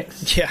 5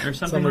 picks or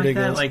something like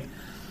that? Like,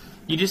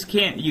 you just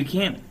can't,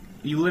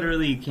 you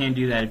literally can't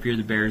do that if you're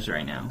the Bears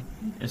right now.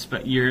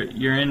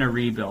 You're in a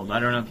rebuild. I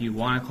don't know if you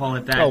want to call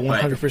it that. Oh,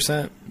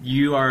 100%. But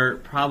you are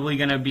probably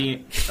going to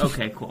be,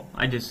 okay, cool.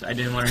 I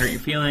didn't want to hurt your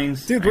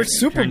feelings. Dude, we're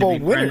Super Bowl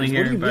winners. What do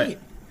you mean?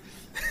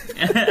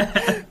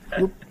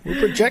 we're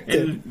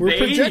projected. We're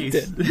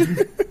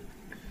projected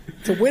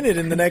to win it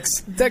in the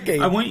next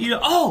decade. I want you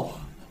to,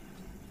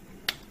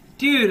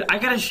 dude, I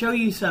gotta show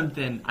you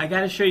something. I'm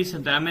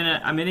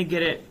gonna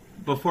get it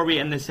before we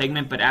end this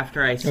segment, but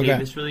after I say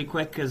this really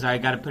quick, because I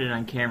gotta put it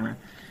on camera.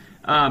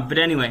 But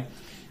anyway,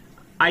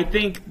 I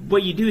think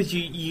what you do is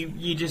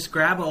you just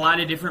grab a lot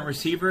of different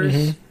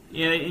receivers,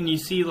 and you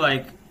see,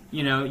 like,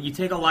 you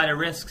take a lot of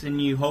risks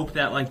and you hope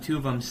that, like, 2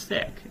 of them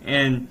stick.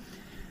 And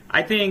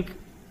I think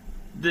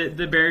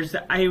the Bears,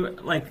 I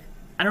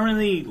don't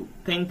really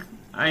think.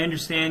 I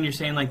understand you're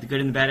saying, like, the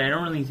good and the bad. I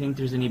don't really think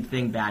there's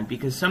anything bad,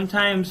 because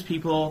sometimes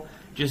people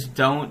just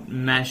don't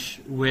mesh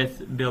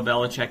with Bill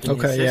Belichick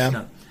and his system.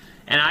 Yeah.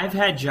 And I've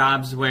had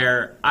jobs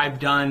where I've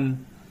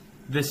done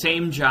the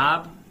same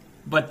job,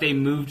 but they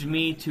moved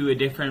me to a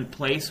different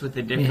place with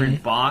a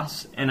different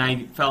boss, and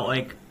I felt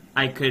like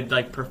I could,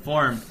 like,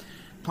 perform.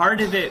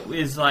 Part of it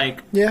is,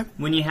 like,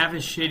 when you have a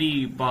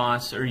shitty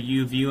boss or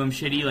you view him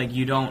shitty, like,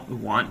 you don't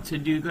want to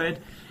do good.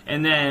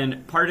 And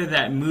then part of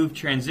that move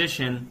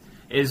transition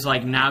is,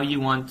 like, now you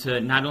want to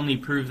not only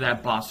prove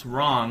that boss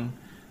wrong,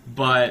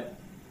 but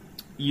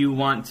you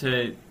want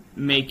to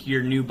make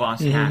your new boss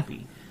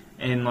happy.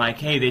 And, like,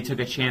 hey, they took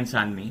a chance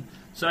on me.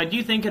 So I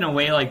do think, in a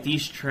way, like,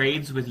 these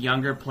trades with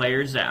younger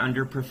players that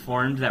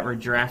underperformed, that were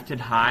drafted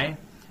high,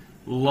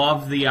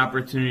 love the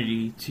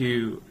opportunity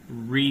to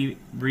revive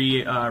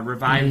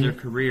their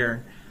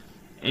career.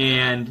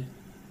 And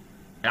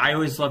I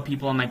always love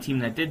people on my team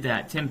that did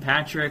that. Tim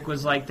Patrick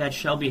was like that.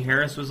 Shelby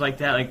Harris was like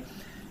that. Like,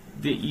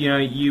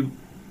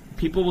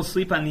 people will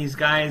sleep on these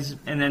guys,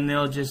 and then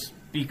they'll just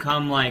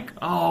become like,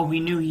 oh, we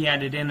knew he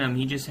had it in him.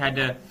 He just had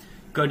to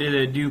go to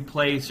the new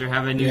place or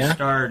have a new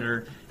start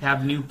or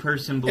have new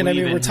person believe in him. And,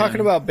 I mean, we're talking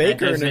about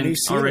Baker in a new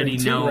season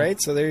too,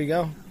 right? So there you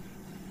go.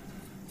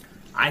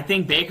 I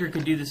think Baker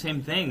could do the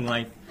same thing.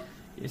 Like,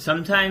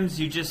 sometimes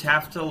you just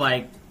have to,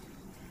 like,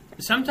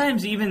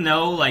 sometimes even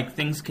though, like,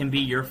 things can be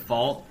your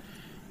fault,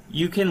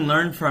 you can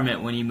learn from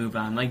it when you move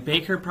on. Like,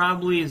 Baker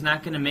probably is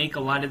not going to make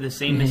a lot of the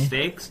same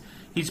mistakes.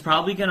 He's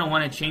probably going to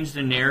want to change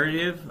the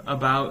narrative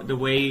about the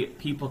way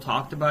people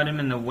talked about him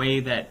and the way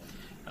that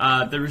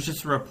there was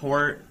just a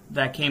report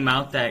that came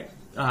out that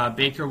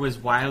Baker was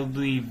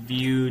wildly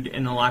viewed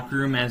in the locker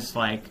room as,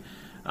 like,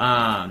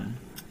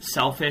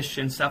 selfish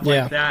and stuff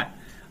like that.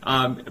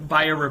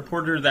 by a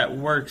reporter that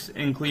works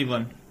in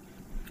Cleveland.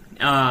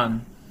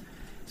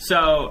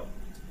 So,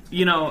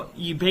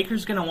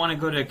 Baker's going to want to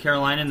go to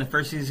Carolina, and the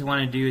first thing he's going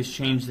to want to do is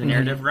change the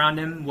narrative around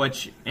him,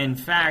 which, in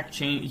fact,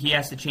 he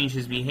has to change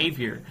his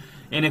behavior.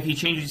 And if he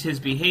changes his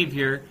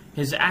behavior,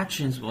 his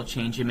actions will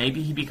change, and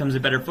maybe he becomes a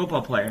better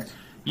football player.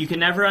 You can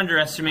never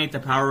underestimate the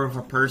power of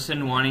a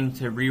person wanting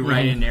to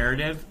rewrite a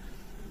narrative,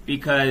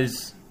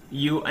 because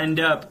you end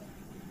up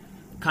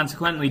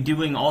consequently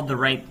doing all the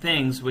right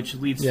things, which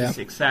leads to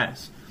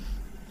success.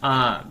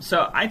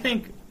 So I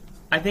think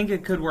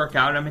it could work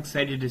out. I'm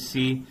excited to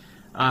see.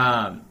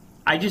 I'm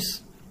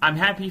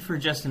happy for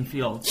Justin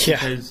Fields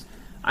because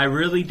I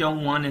really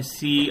don't want to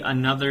see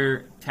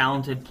another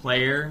talented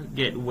player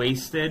get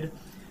wasted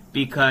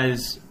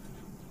because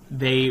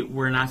they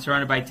were not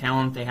surrounded by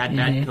talent. They had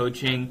bad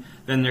coaching.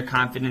 Then their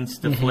confidence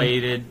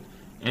deflated.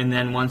 And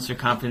then once their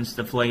confidence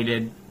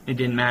deflated, it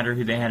didn't matter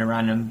who they had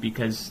around them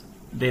because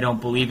they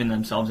don't believe in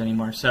themselves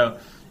anymore. So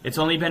it's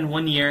only been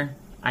 1 year.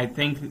 I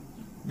think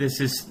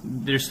there's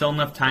still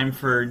enough time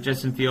for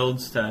Justin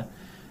Fields to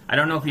 – I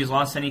don't know if he's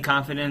lost any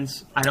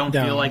confidence. I don't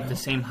feel like the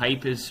same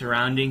hype is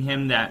surrounding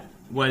him that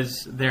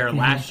was there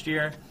last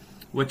year,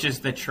 which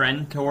is the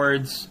trend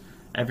towards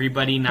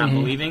everybody not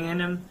believing in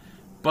him.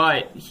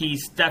 But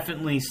he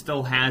definitely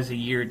still has a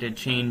year to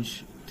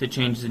change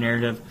the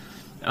narrative.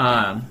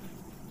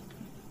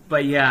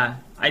 But yeah,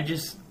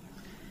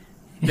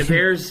 the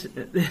Bears,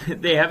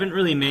 they haven't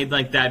really made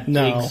like that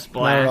big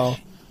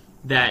splash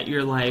that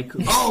you're like,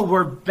 oh,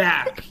 we're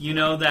back.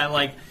 That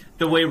like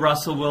the way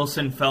Russell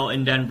Wilson felt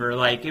in Denver.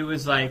 Like it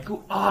was like,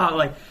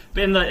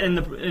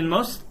 in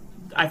most.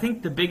 I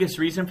think the biggest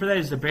reason for that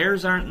is the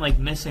Bears aren't like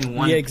missing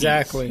one. Yeah,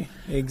 exactly.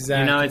 Piece.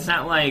 It's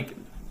not like.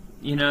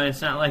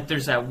 It's not like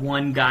there's that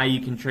one guy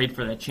you can trade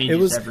for that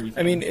changes everything.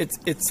 I mean,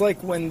 it's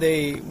like when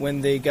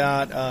they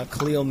got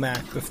Khalil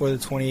Mack before the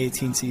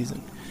 2018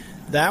 season.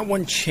 That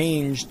one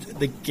changed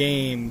the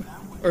game,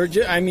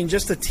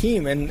 just the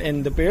team.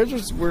 And the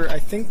Bears were, I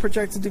think,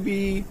 projected to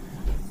be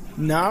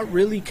not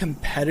really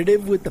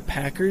competitive with the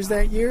Packers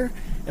that year.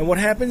 And what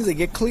happens? They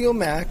get Khalil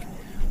Mack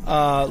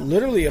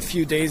literally a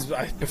few days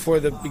before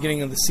the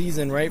beginning of the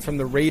season, right, from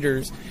the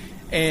Raiders.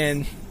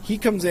 And he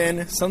comes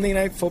in, Sunday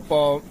Night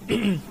Football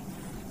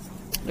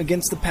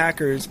against the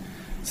Packers.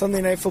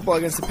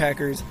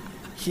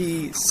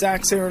 He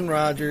sacks Aaron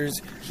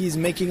Rodgers. He's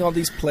making all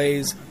these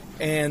plays.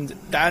 And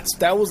that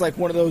was like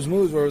one of those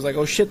moves where it was like,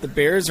 oh shit, the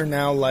Bears are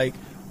now like,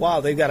 wow,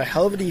 they've got a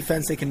hell of a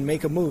defense. They can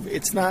make a move.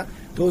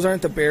 Those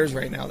aren't the Bears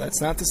right now. That's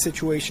not the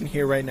situation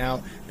here right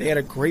now. They had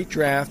a great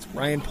draft.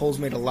 Ryan Poles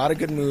made a lot of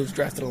good moves,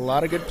 drafted a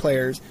lot of good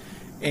players.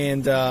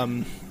 And,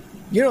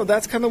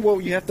 that's kind of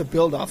what you have to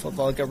build off of,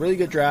 like a really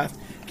good draft,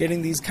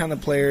 getting these kind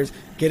of players,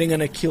 getting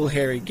an N'Keal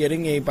Harry,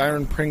 getting a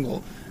Byron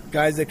Pringle,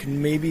 guys that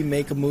can maybe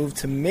make a move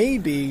to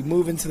maybe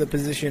move into the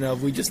position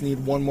of we just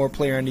need one more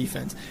player on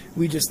defense.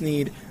 We just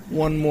need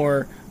one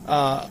more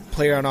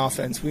player on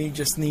offense. We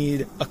just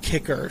need a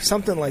kicker,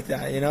 something like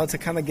that, to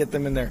kind of get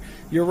them in there.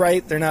 You're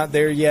right, they're not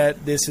there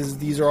yet.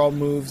 These are all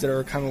moves that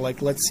are kind of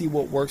like, let's see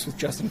what works with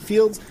Justin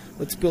Fields.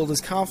 Let's build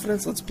his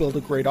confidence. Let's build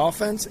a great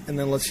offense, and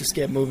then let's just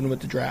get moving with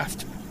the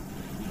draft.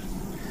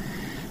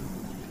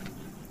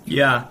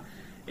 Yeah,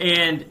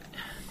 and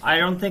I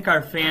don't think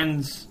our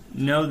fans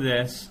know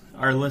this,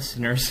 our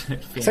listeners.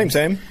 Fans,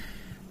 same.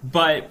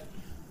 But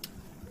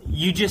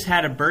you just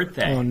had a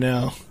birthday. Oh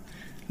no,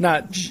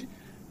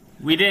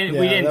 we didn't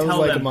tell them. That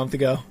was like a month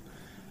ago.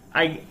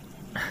 I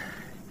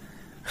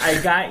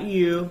got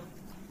you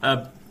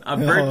a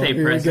birthday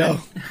present.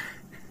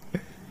 We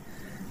go.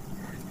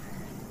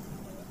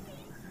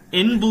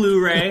 In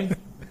Blu-ray.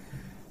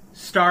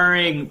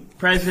 Starring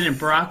President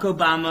Barack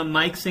Obama,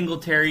 Mike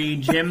Singletary,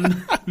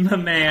 Jim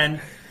Maman,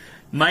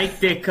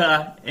 Mike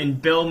Ditka,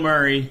 and Bill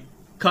Murray,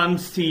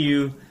 comes to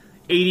you,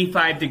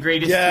 85, the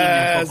greatest team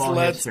in football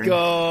history.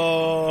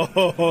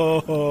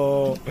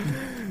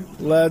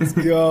 Let's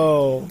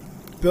go.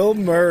 Bill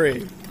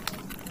Murray,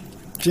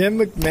 Jim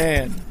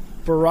McMahon,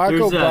 Barack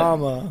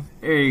Obama.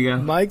 There you go.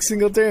 Mike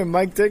Singletary and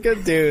Mike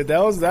Ditka. Dude,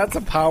 that's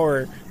a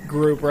power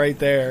group right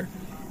there.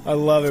 I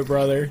love it,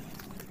 brother.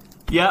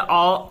 Yeah,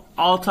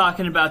 all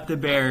talking about the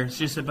Bears.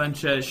 Just a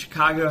bunch of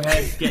Chicago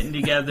heads getting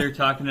together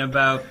talking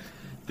about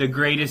the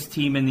greatest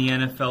team in the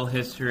NFL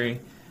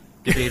history.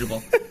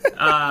 Debatable.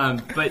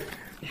 But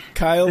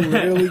Kyle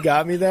literally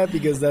got me that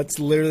because that's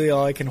literally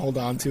all I can hold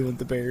on to with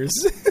the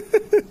Bears.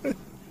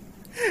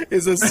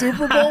 Is a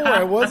Super Bowl where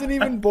I wasn't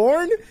even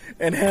born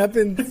and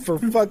happened for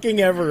fucking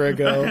ever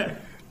ago.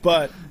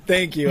 But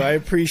thank you. I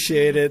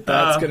appreciate it.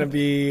 That's going to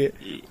be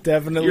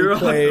definitely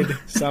played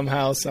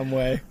somehow, some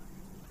way.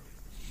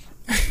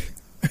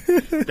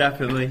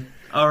 Definitely.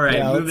 All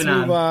right, moving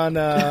on. Let's move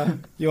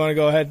on. You want to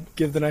go ahead and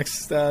give the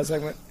next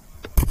segment?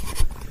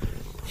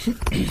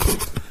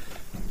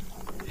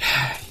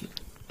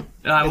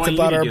 It's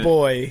about our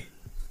boy,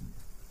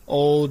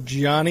 old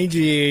Johnny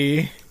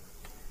G.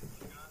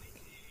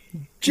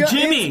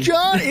 Jimmy.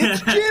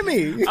 It's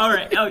Jimmy. All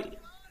right.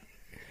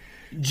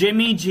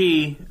 Jimmy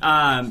G,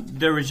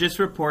 there was just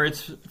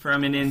reports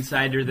from an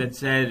insider that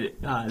said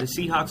the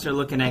Seahawks are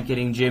looking at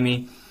getting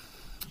Jimmy.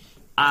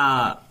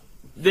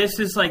 This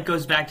is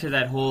goes back to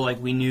that whole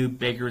we knew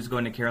Baker was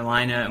going to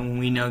Carolina, and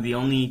we know the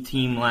only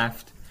team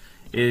left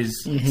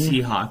is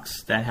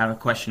Seahawks that have a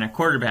question at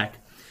quarterback.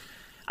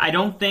 I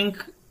don't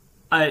think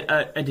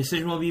a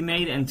decision will be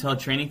made until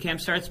training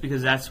camp starts,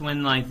 because that's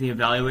when the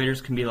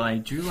evaluators can be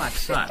like, Drew Lock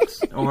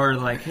sucks, or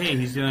hey,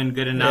 he's doing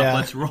good enough,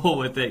 let's roll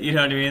with it. You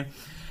know what I mean?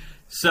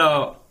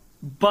 So,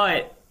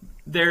 but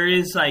there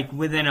is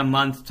within a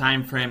month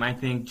time frame, I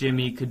think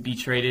Jimmy could be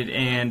traded,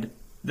 and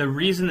the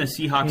reason the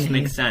Seahawks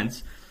make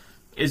sense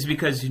is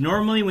because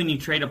normally when you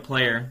trade a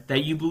player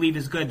that you believe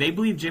is good, they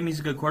believe Jimmy's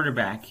a good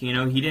quarterback. He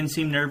didn't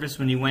seem nervous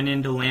when he went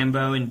into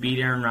Lambeau and beat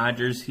Aaron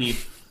Rodgers. He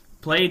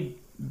played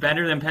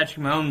better than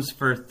Patrick Mahomes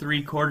for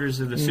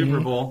 3/4 of the Super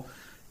Bowl.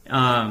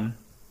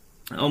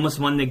 Almost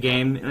won the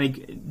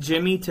game.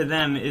 Jimmy to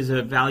them is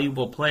a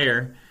valuable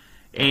player,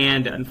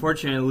 and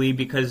unfortunately,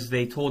 because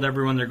they told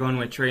everyone they're going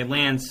with Trey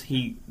Lance,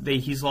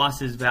 he's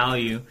lost his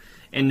value,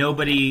 and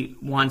nobody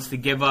wants to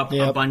give up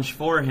a bunch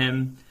for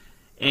him.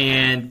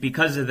 And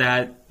because of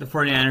that, the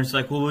 49ers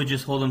are we'll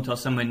just hold him until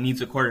someone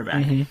needs a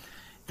quarterback.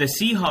 The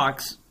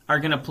Seahawks are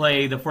going to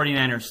play the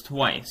 49ers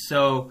twice.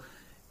 So,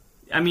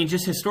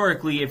 just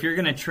historically, if you're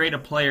going to trade a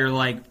player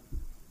like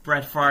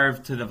Brett Favre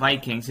to the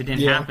Vikings, it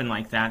didn't happen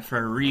like that for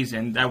a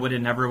reason. That would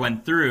have never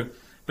went through.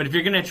 But if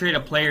you're going to trade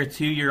a player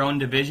to your own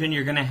division,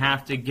 you're going to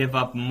have to give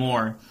up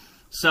more.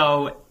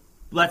 So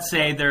let's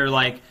say they're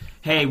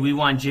hey, we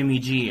want Jimmy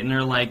G. And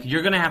they're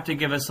you're going to have to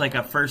give us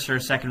a first or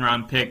a second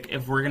round pick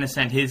if we're going to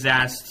send his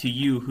ass to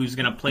you, who's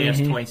going to play us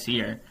twice a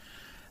year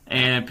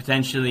and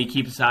potentially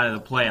keep us out of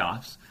the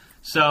playoffs.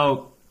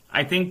 So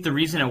I think the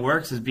reason it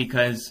works is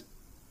because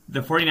the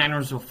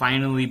 49ers will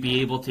finally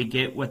be able to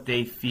get what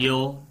they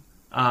feel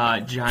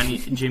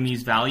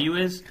Jimmy's value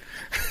is.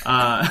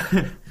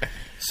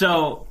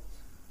 So,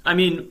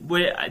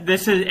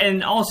 this is,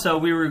 and also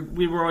we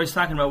were always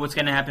talking about what's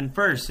going to happen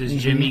first.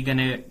 Is Jimmy going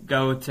to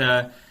go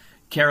to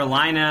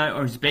Carolina,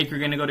 or is Baker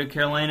going to go to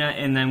Carolina?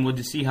 And then we'll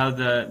just see how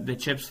the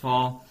chips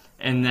fall,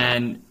 and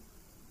then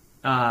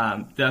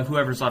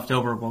whoever's left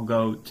over will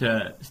go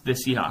to the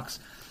Seahawks.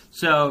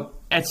 So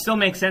it still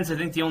makes sense. I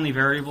think the only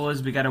variable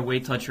is we got to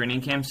wait till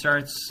training camp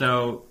starts,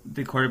 so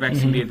the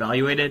quarterbacks can be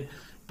evaluated.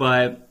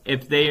 But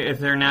if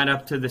they're not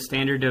up to the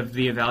standard of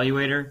the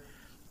evaluator,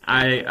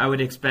 I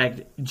would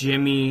expect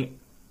Jimmy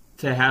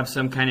to have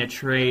some kind of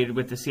trade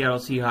with the Seattle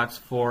Seahawks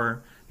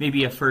for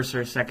maybe a first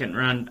or a second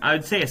round. I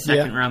would say a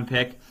second round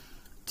pick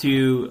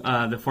to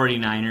the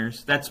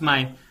 49ers. That's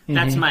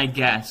my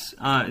guess.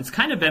 It's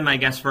kind of been my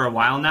guess for a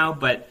while now,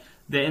 but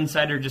the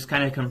insider just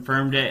kind of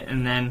confirmed it,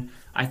 and then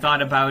I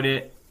thought about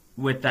it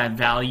with that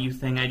value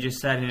thing I just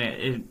said, and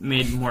it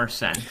made more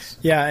sense.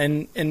 Yeah,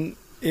 and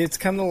it's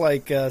kind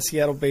of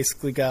Seattle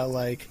basically got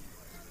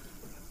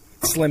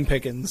slim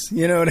pickings.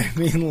 You know what I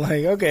mean?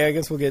 Okay, I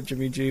guess we'll get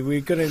Jimmy G.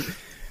 We couldn't.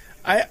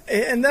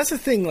 And that's the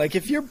thing.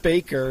 If you're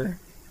Baker,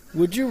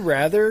 would you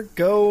rather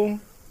go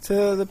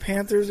to the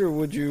Panthers, or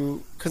would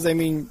you? Because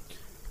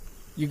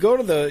you go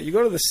to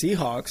the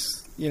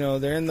Seahawks.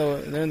 They're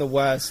in the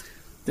West.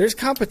 There's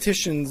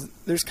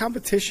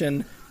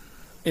competition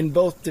in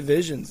both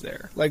divisions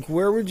there.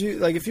 Where would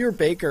you, if you're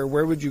Baker,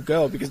 where would you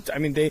go? Because,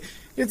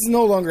 it's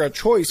no longer a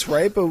choice,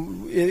 right? But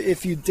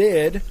if you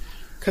did,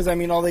 because,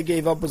 all they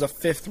gave up was a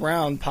 5th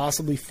round,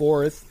 possibly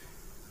 4th,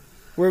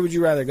 where would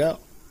you rather go?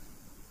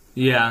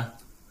 Yeah.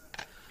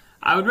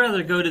 I would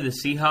rather go to the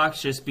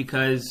Seahawks just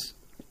because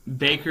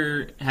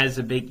Baker has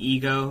a big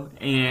ego,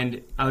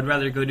 and I would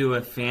rather go to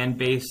a fan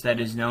base that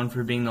is known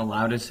for being the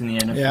loudest in the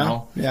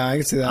NFL. Yeah, I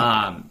can see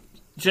that.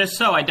 Just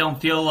so I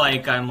don't feel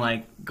like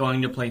I'm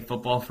going to play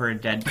football for a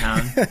dead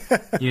town.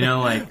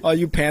 All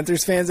you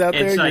Panthers fans out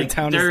there, your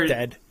town is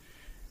dead.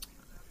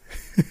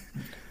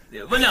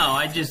 But no,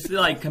 I just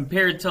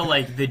compared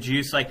to the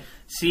juice.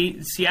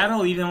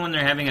 Seattle, even when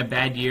they're having a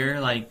bad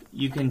year,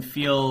 you can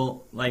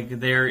feel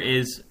there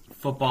is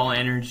football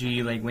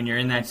energy. When you're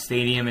in that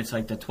stadium, it's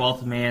the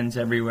 12th man's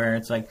everywhere.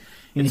 It's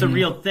it's a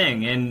real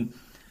thing, and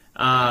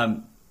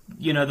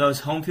those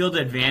home field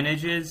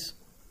advantages.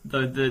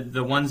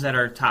 The ones that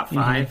are top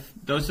 5,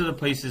 those are the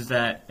places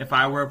that if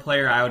I were a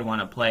player, I would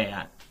want to play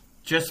at,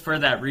 just for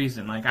that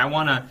reason. I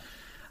want to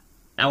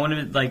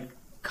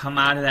come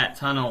out of that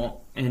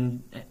tunnel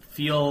and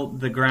feel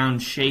the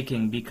ground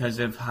shaking because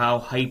of how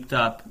hyped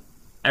up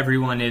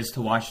everyone is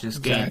to watch this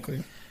game.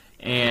 Exactly.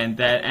 And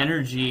that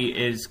energy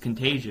is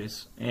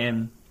contagious.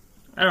 And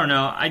I don't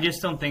know, I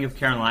just don't think of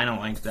Carolina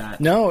like that.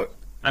 No.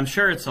 I'm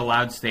sure it's a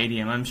loud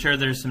stadium. I'm sure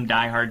there's some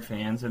diehard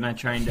fans. I'm not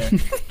trying to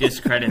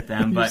discredit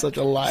them, but such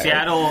a liar.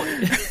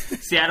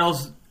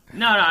 Seattle's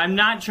no. I'm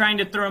not trying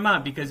to throw them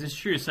out because it's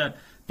true. So,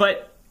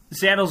 but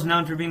Seattle's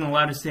known for being the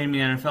loudest stadium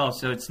in the NFL,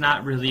 so it's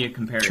not really a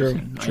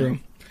comparison. True.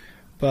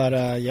 But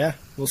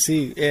we'll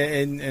see.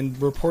 And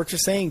reports are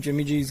saying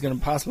Jimmy G is going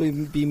to possibly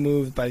be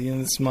moved by the end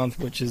of this month,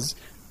 which is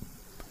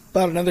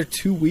about another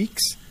 2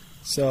 weeks.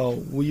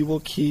 So we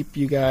will keep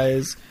you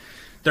guys.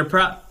 Go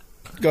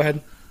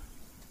ahead.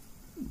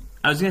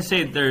 I was gonna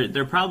say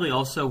they're probably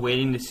also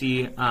waiting to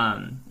see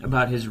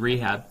about his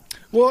rehab.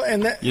 Well,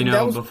 and that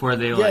that was, before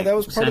they that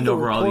was part send of the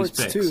over all these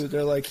reports picks too.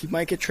 They're like he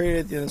might get traded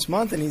at the end of this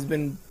month, and he's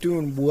been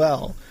doing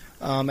well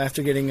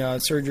after getting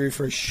surgery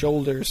for his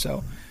shoulder.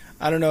 So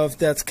I don't know if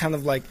that's kind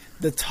of like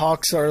the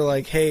talks are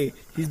like, hey,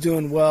 he's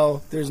doing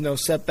well. There's no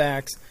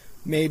setbacks.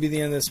 Maybe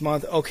the end of this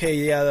month. Okay,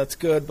 yeah, that's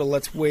good, but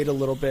let's wait a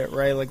little bit,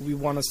 right? Like we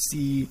want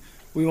to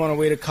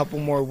wait a couple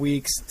more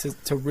weeks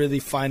to really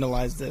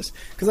finalize this.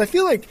 Because I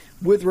feel like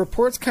with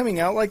reports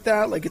coming out like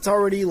that, like it's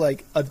already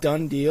like a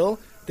done deal.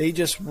 They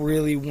just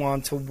really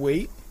want to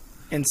wait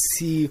and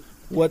see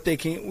what they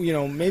can,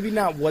 maybe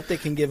not what they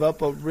can give up,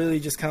 but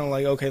really just kind of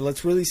like, okay,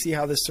 let's really see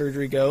how this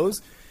surgery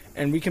goes.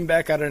 And we can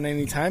back out at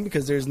any time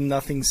because there's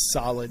nothing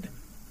solid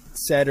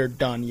said or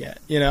done yet,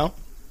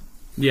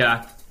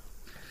 Yeah.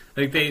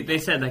 Like they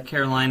said that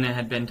Carolina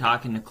had been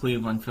talking to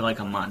Cleveland for like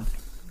a month,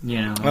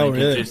 Oh,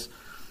 really?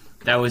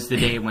 That was the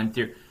day it went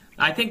through.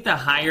 I think the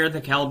higher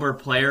the caliber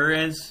player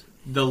is,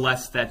 the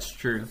less that's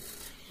true.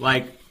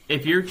 Like,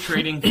 if you're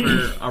trading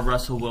for a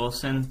Russell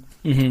Wilson,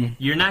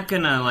 you're not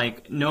gonna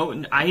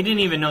no. I didn't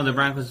even know the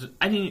Broncos.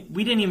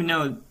 We didn't even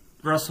know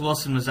Russell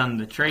Wilson was on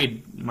the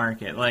trade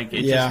market. Like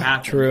it just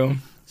happened. True.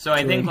 So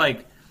I think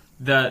like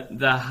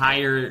the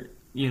higher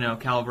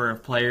caliber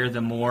of player,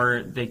 the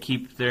more they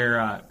keep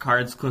their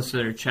cards close to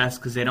their chest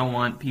because they don't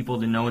want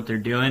people to know what they're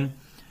doing.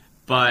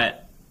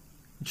 But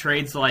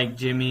trades like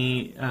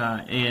Jimmy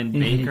and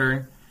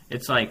Baker,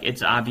 it's like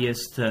it's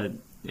obvious to.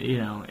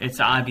 It's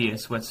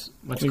obvious what's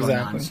going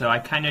on. So I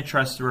kind of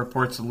trust the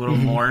reports a little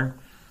more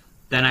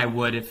than I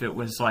would if it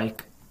was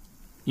like,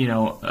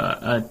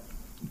 a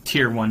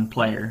tier 1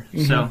 player.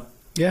 So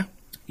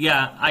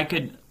yeah, I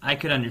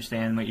could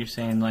understand what you're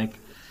saying. Like,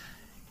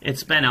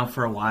 it's been out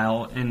for a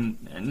while, and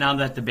now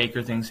that the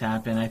Baker things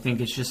happen, I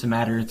think it's just a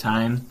matter of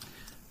time.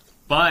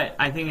 But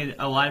I think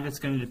a lot of it's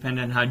going to depend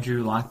on how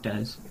Drew Lock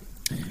does.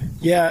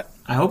 Yeah.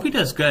 I hope he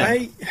does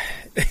good.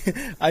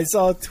 I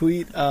saw a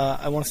tweet,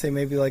 I want to say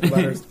maybe like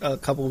about a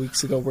couple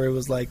weeks ago, where it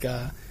was like,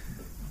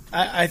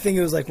 I think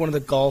it was like one of the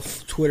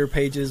golf Twitter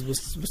pages was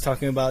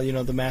talking about,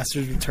 the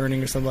Masters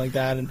returning or something like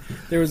that. And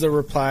there was a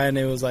reply, and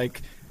it was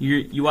like,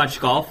 You watch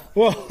golf?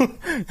 Well,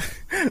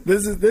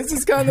 this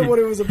is kind of what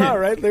it was about,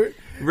 right?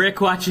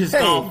 Rick watches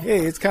golf.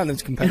 Hey, it's kind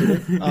of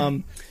competitive.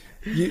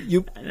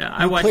 You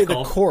watch play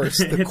golf. the course.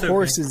 The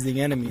course is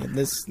the enemy in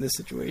this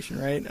situation,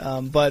 right?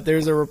 But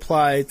there's a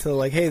reply to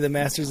like, hey, the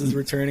Masters is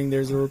returning.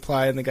 There's a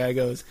reply, and the guy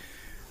goes,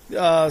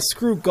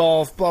 screw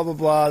golf, blah, blah,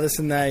 blah, this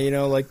and that,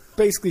 like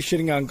basically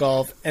shitting on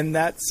golf. And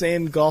that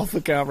same golf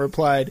account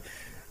replied,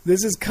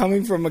 this is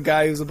coming from a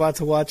guy who's about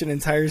to watch an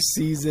entire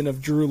season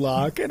of Drew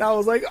Lock. And I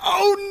was like,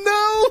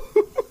 oh,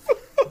 no!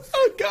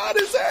 Oh, God,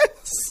 his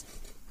ass!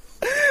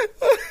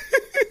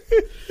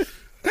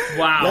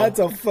 Wow. That's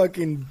a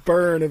fucking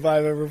burn if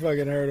I've ever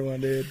fucking heard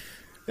one, dude.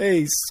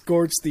 They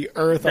scorched the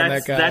earth on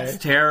that guy. That's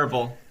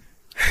terrible.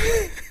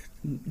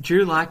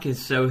 Drew Lock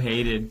is so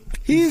hated.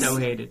 He's so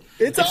hated.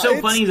 It's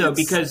so funny, though,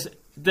 because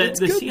the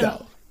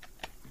Seahawks...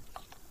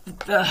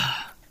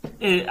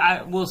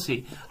 we'll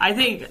see. I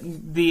think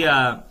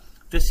the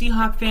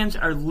Seahawks fans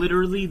are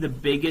literally the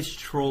biggest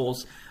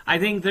trolls. I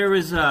think there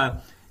was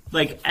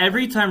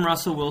every time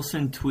Russell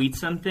Wilson tweets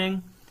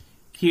something,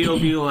 he'll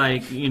be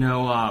like,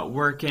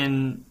 work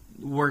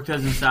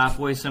doesn't stop,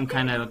 always some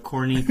kind of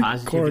corny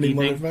positivity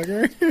thing.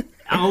 Motherfucker.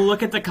 I'll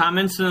look at the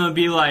comments and it'll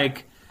be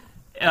like,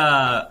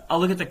 I'll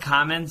look at the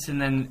comments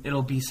and then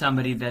it'll be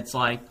somebody that's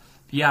like,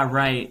 yeah,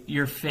 right,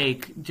 you're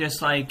fake,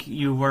 just like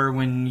you were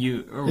when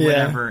you, or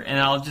whatever. And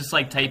I'll just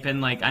type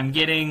in I'm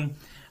getting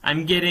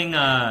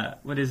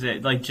what is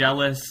it,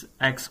 jealous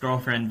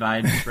ex-girlfriend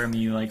vibes from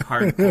you,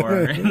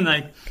 hardcore.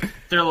 And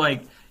they're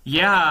like,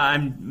 yeah,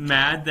 I'm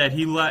mad that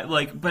he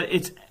but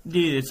it's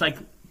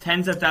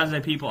tens of thousands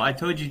of people. I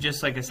told you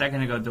just a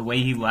second ago the way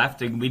he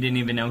left, and we didn't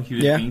even know he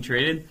was being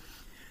traded.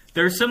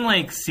 There's some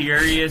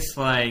serious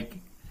hurt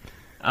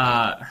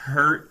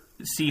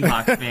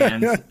Seahawks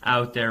fans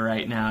out there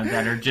right now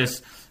that are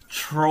just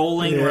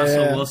trolling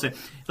Russell Wilson.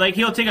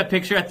 He'll take a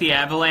picture at the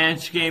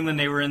Avalanche game when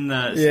they were in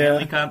the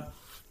Stanley Cup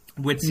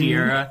with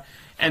Sierra,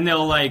 and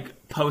they'll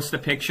post a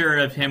picture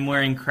of him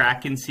wearing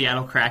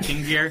Seattle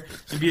Kraken gear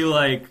and be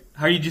like,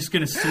 how are you just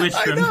going to switch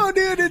from... I know,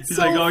 dude, it's He's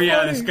so funny.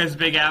 yeah, this guy's a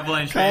big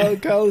Avalanche fan.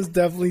 Kyle is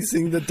definitely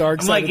seeing the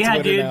dark side of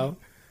Twitter dude. now.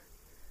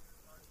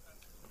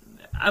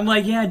 I'm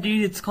yeah,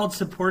 dude, it's called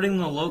supporting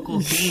the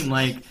local team.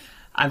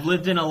 I've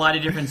lived in a lot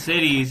of different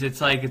cities.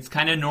 It's it's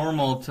kind of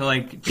normal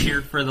to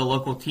cheer for the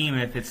local team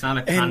if it's not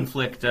a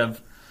conflict of,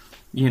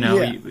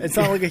 it's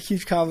not a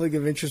huge conflict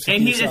of interest.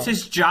 And it's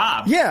his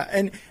job. Yeah,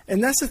 and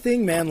that's the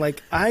thing, man.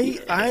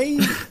 I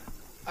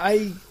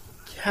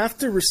have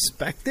to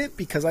respect it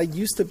because I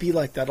used to be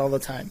like that all the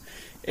time.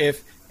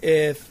 If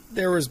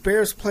there was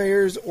Bears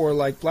players or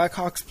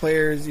Blackhawks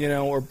players,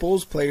 or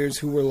Bulls players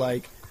who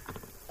were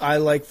I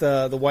like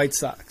the White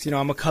Sox.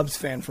 I'm a Cubs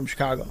fan from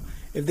Chicago.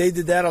 If they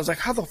did that, I was like,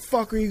 how the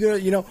fuck are you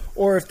going to,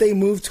 or if they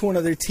moved to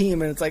another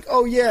team and it's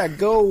oh yeah,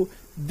 go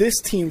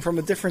this team from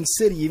a different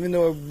city, even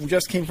though it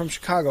just came from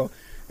Chicago.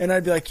 and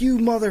I'd be like, "You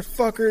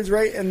motherfuckers!"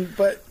 Right?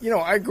 But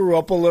I grew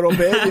up a little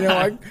bit.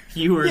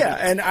 You were, yeah,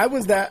 and I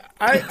was that.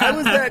 I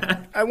was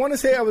that. I want to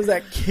say I was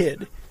that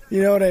kid.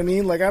 You know what I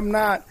mean? Like I'm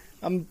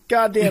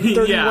goddamn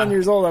 31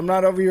 years old. I'm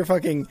not over here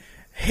fucking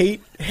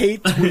hate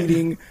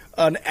tweeting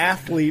an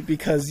athlete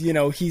because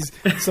he's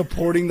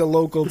supporting the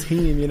local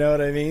team. You know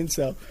what I mean?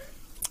 So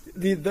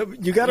you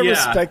got to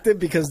respect it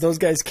because those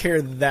guys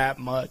care that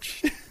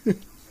much.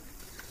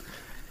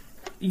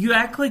 They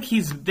act like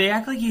he's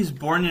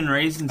born and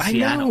raised in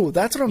Seattle. I know,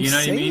 that's what I'm saying. You know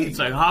what I mean? It's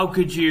like, how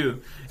could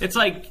you? It's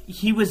like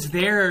he was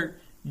there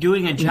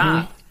doing a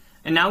job,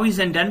 and now he's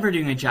in Denver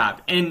doing a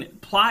job.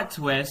 And plot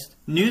twist,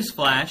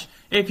 newsflash,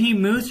 if he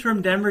moves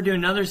from Denver to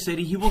another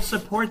city, he will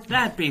support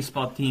that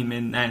baseball team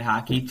and that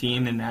hockey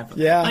team and that.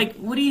 Yeah. Like,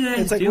 what are you guys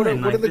it's like,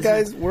 doing? What are the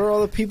guys, where are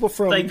all the people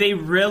from they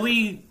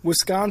really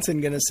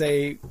Wisconsin going to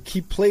say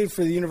he played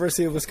for the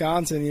University of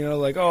Wisconsin,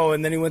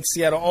 and then he went to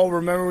Seattle. Oh,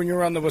 remember when you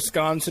were on the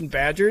Wisconsin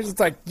Badgers? It's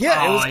like, it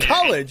was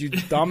college, you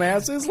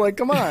dumbasses. Like,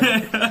 come on.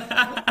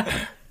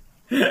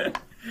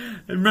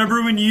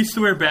 Remember when you used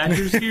to wear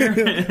Badgers gear?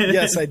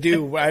 Yes, I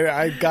do.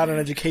 I got an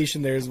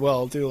education there as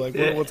well, too. Like,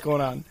 what's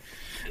going on?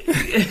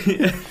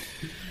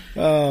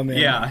 Oh man,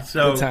 yeah.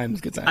 So good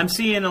times. I'm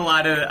seeing a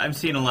lot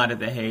of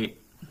the hate.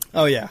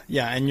 Oh yeah,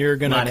 and you're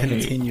gonna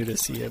continue to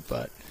see it.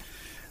 But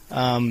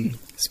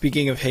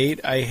speaking of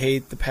hate, I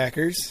hate the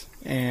Packers,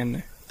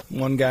 and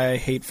one guy I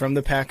hate from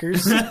the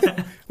Packers.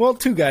 Well,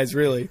 two guys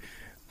really,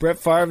 Brett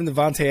Favre and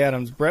Davante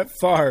Adams. Brett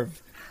Favre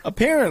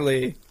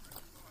apparently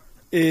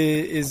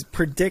is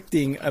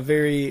predicting a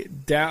very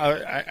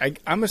down.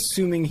 I'm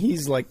assuming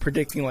he's like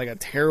predicting like a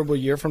terrible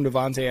year from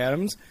Davante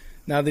Adams.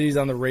 Now that he's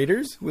on the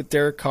Raiders with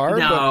Derek Carr,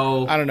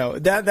 no, but I don't know.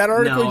 That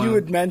article you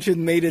had mentioned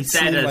made it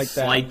seem like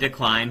that. Slight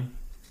decline.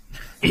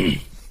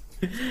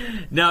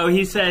 No,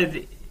 he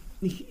said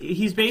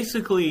he's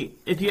basically,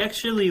 if you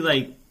actually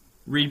like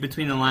read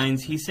between the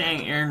lines, he's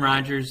saying Aaron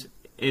Rodgers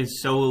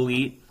is so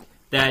elite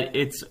that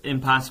it's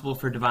impossible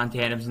for Davante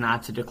Adams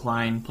not to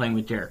decline playing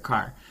with Derek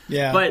Carr.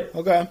 Yeah, but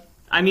okay.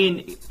 I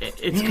mean,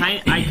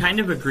 I kind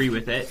of agree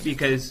with it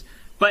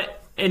but.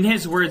 In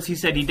his words, he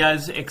said he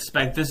does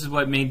expect. This is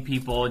what made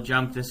people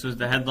jump. This was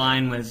the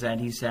headline. Was that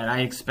he said,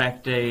 "I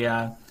expect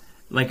a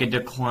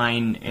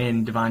decline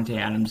in Davante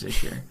Adams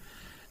this year."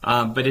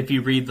 But if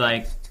you read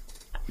like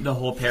the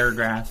whole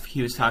paragraph,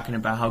 he was talking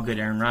about how good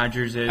Aaron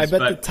Rodgers is. I bet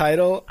the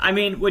title. I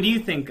mean, what do you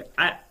think?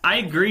 I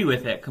agree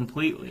with it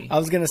completely. I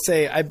was gonna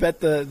say, I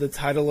bet the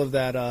title of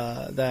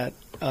that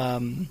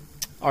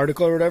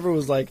article or whatever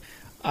was like,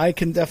 I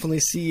can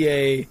definitely see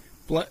a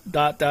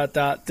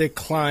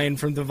decline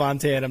from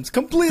Davante Adams.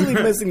 Completely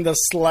missing the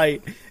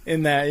slight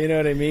in that, you know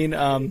what I mean?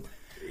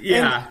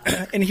 Yeah.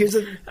 And here's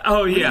a...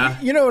 Oh, yeah.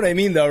 You know what I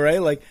mean, though,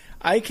 right? Like,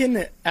 I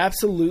can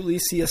absolutely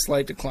see a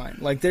slight decline.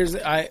 Like,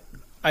 I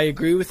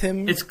agree with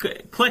him. It's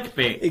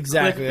clickbait.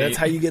 Exactly. Clickbait. That's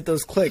how you get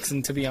those clicks.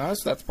 And to be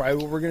honest, that's probably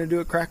what we're going to do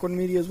at Crack One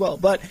Media as well.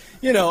 But,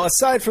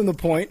 aside from the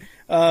point,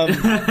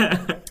 I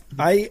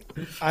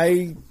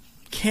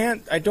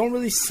don't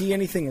really see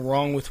anything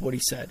wrong with what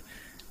he said.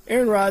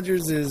 Aaron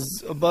Rodgers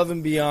is above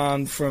and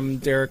beyond from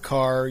Derek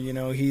Carr.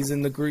 He's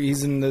in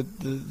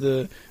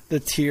the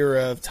tier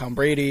of Tom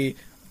Brady,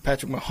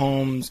 Patrick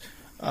Mahomes,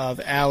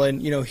 of Allen.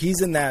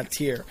 He's in that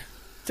tier.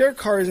 Derek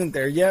Carr isn't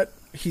there yet.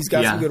 He's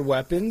got some good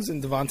weapons,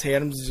 and Davante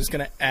Adams is just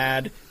going to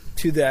add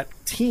to that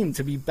team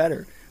to be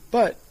better.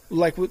 But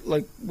like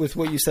with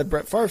what you said,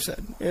 Brett Favre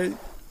said,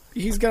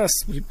 he's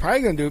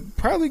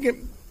probably get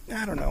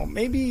I don't know,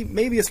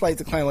 maybe a slight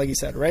decline, like you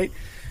said, right?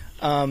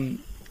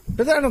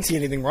 But I don't see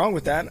anything wrong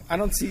with that. I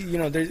don't see,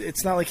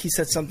 it's not like he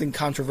said something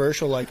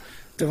controversial like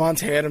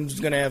Davante Adams is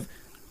going to have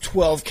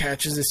 12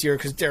 catches this year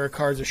because Derek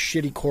Carr is a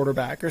shitty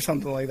quarterback or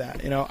something like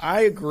that.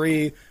 I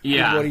agree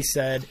with what he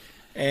said,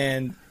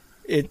 and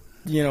it,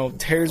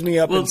 tears me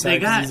up inside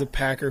because he's a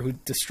Packer who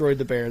destroyed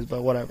the Bears,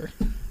 but whatever.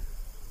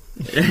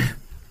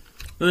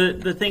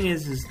 The thing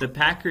is the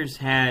Packers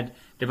had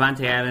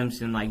Davante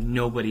Adams and, like,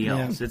 nobody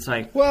else. Yeah. It's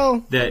like,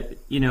 with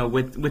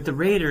the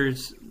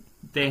Raiders,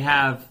 they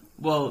have...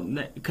 Well,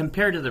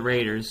 compared to the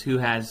Raiders, who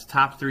has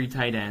top 3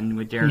 tight end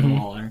with Darren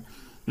Waller,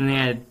 and they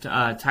had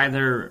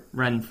Hunter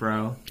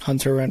Renfrow. I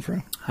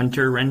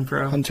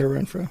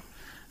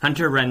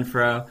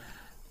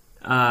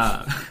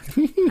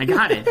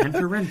got it,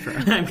 Hunter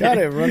Renfrow. Got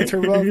it,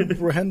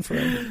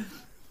 Renfrow.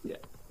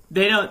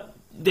 They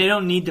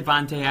don't need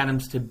Davante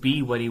Adams to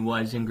be what he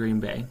was in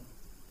Green Bay.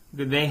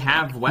 They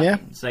have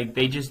weapons. Yeah. Like,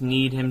 they just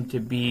need him to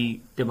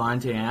be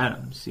Davante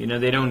Adams.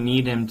 They don't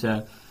need him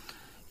to...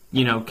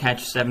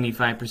 catch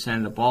 75%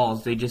 of the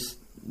balls. They just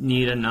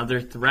need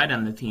another threat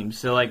on the team.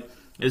 So, like,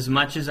 as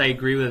much as I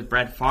agree with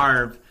Brett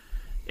Favre,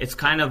 it's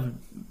kind of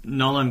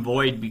null and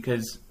void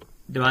because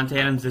Davante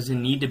Adams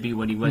doesn't need to be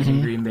what he was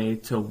in Green Bay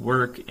to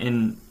work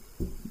in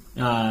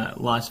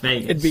Las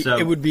Vegas.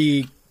 It would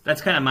be...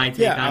 That's kind of my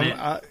take on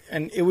it.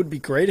 And it would be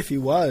great if he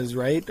was,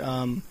 right?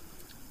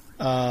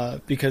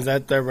 Because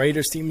the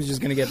Raiders team is just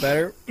going to get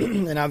better.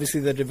 And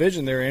obviously the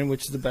division they're in,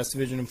 which is the best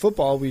division in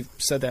football, we've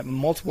said that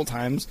multiple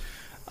times,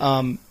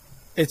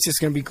 it's just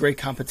going to be great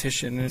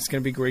competition, and it's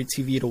going to be great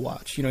TV to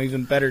watch.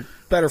 Even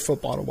better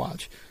football to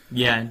watch.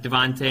 Yeah,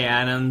 Devontae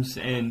Adams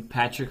and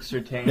Patrick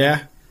Surtain.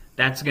 Yeah.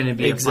 That's going to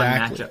be a fun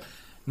matchup.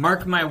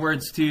 Mark my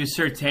words, too.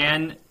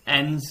 Surtain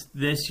ends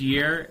this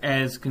year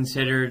as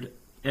considered,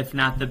 if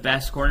not the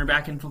best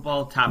cornerback in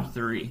football, top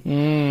 3.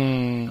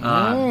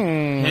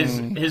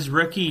 His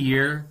rookie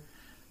year,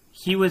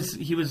 he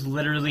was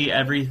literally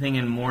everything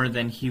and more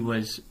than he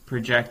was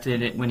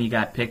projected when he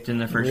got picked in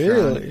the first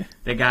round.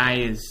 The guy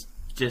is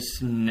just,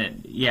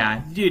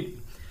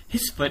 dude,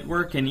 his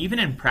footwork and even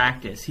in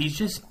practice, he's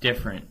just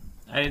different.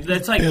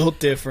 That's like built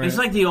different. It's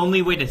like the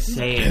only way to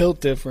say it. Built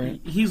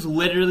different. He's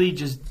literally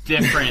just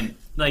different.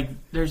 Like,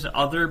 there's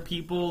other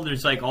people.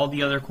 There's, like, all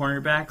the other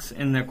cornerbacks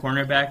in the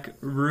cornerback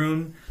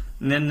room.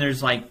 And then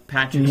there's, like,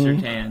 Patrick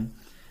Surtain.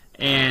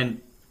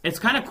 And it's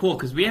kind of cool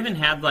because we haven't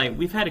had, like,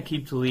 we've had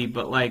Aqib Talib,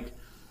 but, like,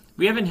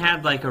 we haven't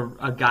had, like,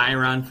 a guy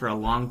around for a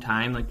long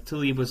time. Like,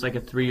 Talib was, like,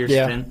 a 3-year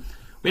stint.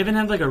 We haven't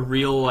had, like, a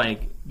real,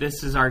 like,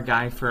 this is our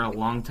guy for a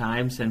long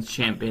time since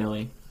Champ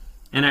Bailey.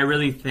 And I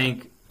really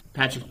think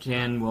Patrick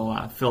Surtain will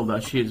fill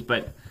those shoes.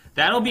 But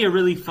that'll be a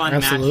really fun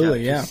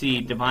matchup to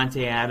see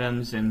Devontae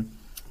Adams and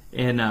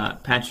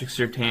Patrick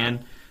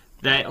Surtain.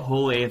 That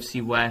whole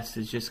AFC West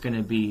is just going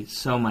to be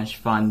so much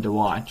fun to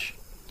watch.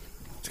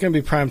 It's going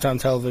to be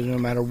primetime television no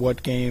matter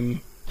what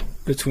game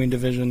between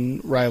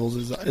division rivals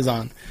is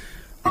on.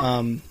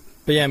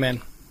 But yeah,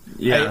 man.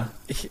 Yeah.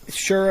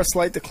 Sure, a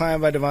slight decline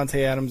by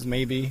Devontae Adams,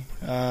 maybe.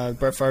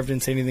 Brett Favre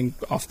didn't say anything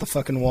off the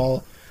fucking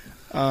wall.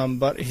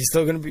 But he's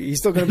still going to be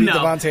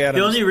Devontae Adams.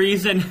 The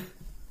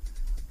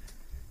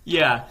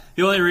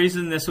only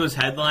reason this was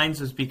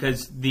headlines was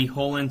because the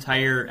whole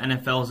entire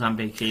NFL is on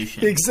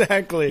vacation.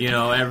 Exactly.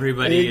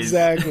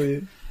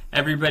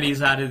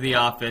 Everybody's out of the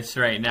office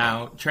right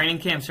now. Training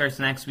camp starts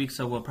next week,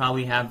 so we'll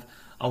probably have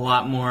a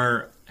lot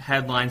more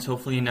headlines.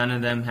 Hopefully none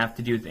of them have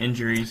to do with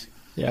injuries.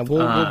 Yeah,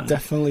 we'll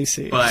definitely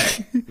see.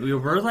 But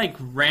we're, like,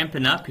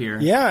 ramping up here.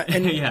 Yeah.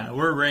 And, yeah,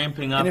 we're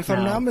ramping up And if now.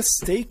 I'm not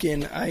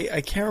mistaken,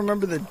 I can't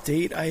remember the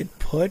date I had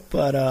put,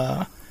 but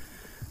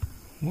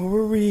where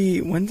were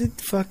we? When did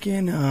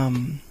fucking...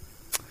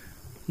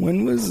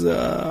 when was...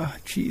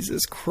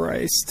 Jesus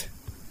Christ.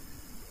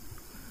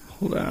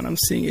 Hold on, I'm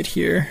seeing it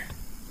here.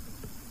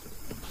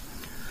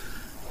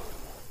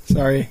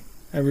 Sorry,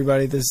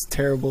 everybody, this is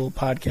terrible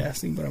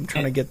podcasting, but I'm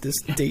trying to get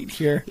this date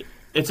here.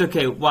 It's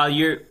okay. While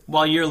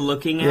you're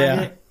looking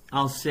at it,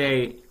 I'll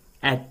say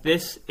at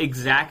this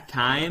exact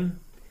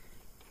time,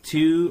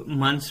 2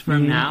 months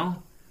from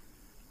now,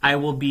 I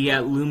will be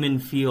at Lumen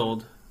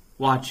Field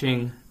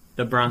watching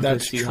the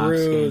Broncos Seahawks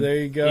true. game. There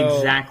you go.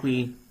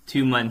 Exactly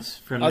 2 months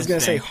from this I was going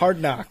to say day.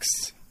 Hard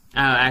Knocks.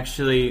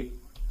 Actually,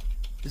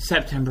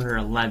 September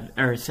 11th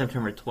or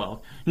September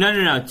 12th.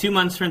 No. 2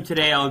 months from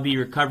today, I'll be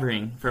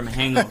recovering from a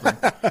hangover.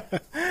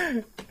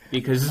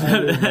 Because I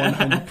will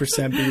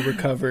 100% be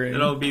recovering.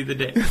 It'll be the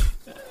day.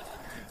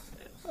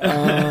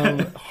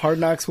 Hard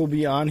Knocks will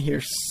be on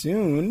here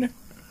soon.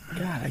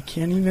 God, I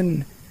can't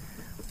even...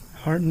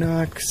 Hard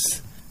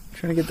Knocks. I'm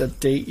trying to get the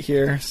date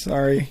here.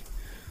 Sorry.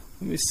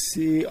 Let me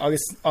see.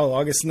 August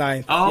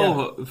 9th.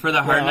 Oh, for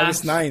the Hard Knocks?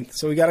 August 9th.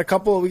 So we got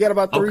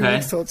about 3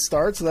 weeks till it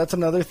starts. So that's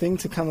another thing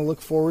to kind of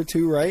look forward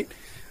to, right?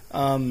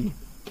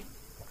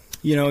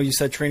 You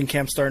said training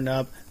camp starting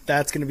up.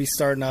 That's going to be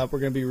starting up. We're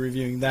going to be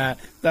reviewing that.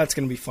 That's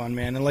going to be fun,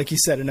 man. And like you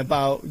said, in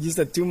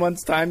 2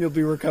 months' time, you'll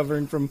be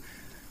recovering from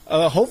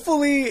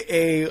hopefully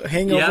a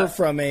hangover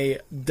from a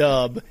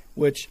dub,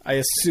 which I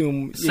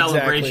assume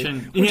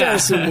celebration. I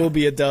assume will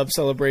be a dub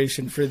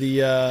celebration for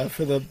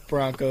the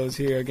Broncos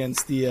here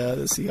against the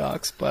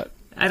Seahawks. But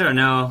I don't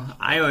know.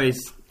 I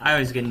always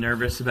get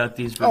nervous about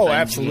these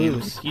revenge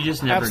games. You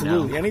just never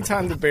know.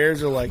 Anytime the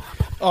Bears are like,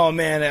 oh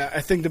man, I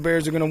think the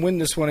Bears are going to win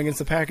this one against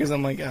the Packers,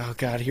 I'm like, oh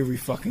god, here we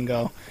fucking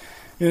go.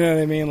 You know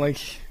what I mean? Like,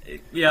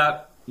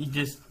 yeah, you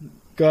just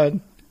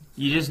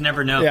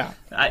never know. Yeah.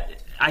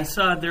 I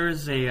saw there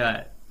was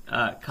a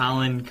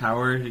Colin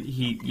Cowherd.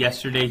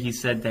 Yesterday he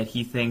said that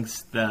he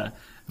thinks the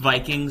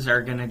Vikings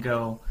are going to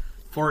go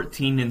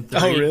 14-3.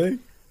 Oh really?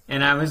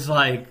 And I was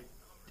like.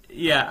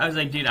 Yeah, I was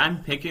like, dude,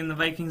 I'm picking the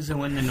Vikings to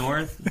win the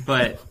North,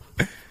 but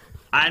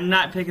I'm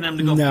not picking them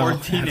to go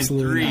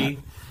 14-3.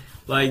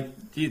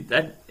 Like, dude,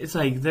 it's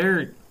like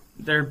they're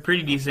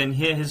pretty decent.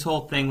 His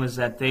whole thing was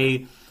that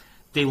they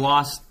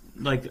lost,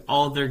 like,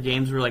 all of their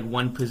games were like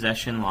one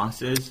possession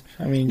losses.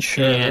 I mean,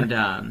 sure. And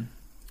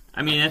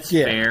that's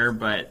fair,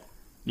 but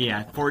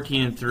yeah,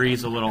 14-3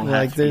 is a little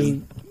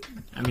hefty.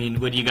 I mean,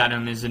 what you got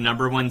them as the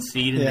number 1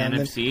 seed in the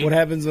NFC. What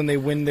happens when they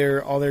win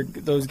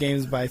those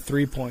games by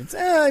 3 points?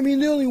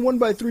 They only won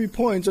by 3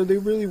 points. Are they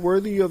really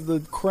worthy of the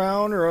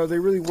crown, or are they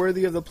really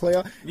worthy of the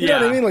playoff? You know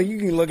what I mean? Like, you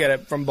can look at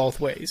it from both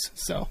ways.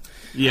 So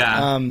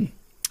yeah.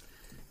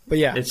 But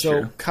yeah, it's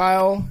so true.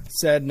 Kyle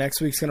said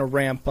next week's going to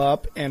ramp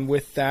up, and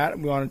with that,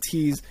 we want to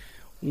tease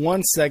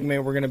one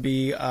segment. We're going to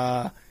be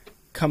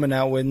coming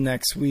out with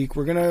next week.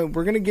 We're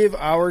gonna give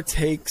our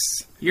takes.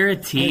 You're a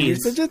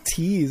tease. You're such a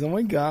tease. Oh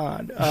my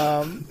god.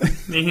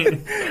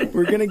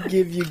 We're gonna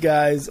give you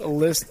guys a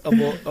list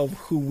of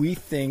who we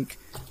think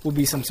will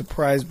be some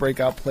surprise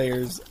breakout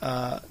players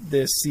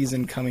this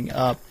season coming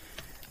up,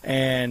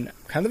 and I'm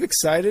kind of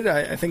excited.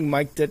 I think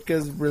Mike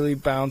Ditka's really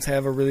bound to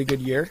have a really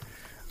good year.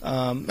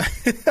 I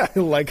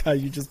like how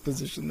you just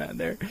positioned that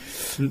there.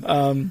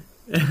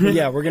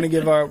 Yeah, we're gonna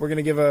give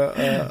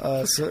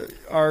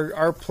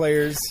our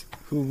players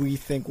who we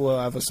think will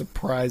have a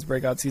surprise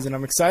breakout season.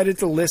 I'm excited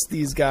to list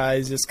these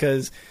guys just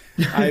because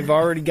I've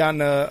already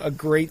gotten a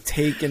great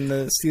take in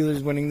the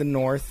Steelers winning the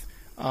North.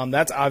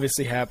 That's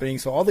obviously happening.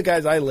 So all the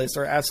guys I list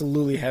are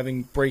absolutely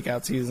having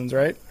breakout seasons,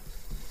 right?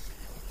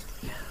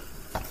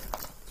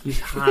 He's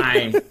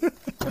high.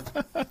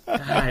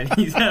 God,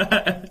 he's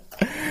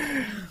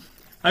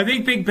I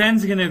think Big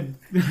Ben's coming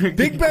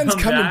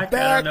back.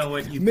 I don't know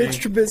what you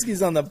Mitch think.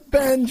 Trubisky's on the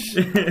bench.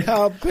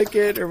 Kyle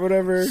Pickett or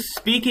whatever.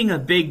 Speaking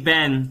of Big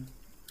Ben,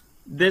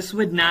 this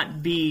would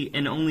not be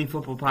an Only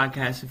Football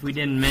podcast if we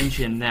didn't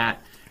mention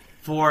that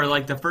for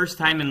like the first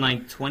time in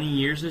like 20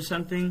 years or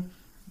something,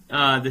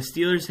 the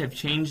Steelers have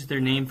changed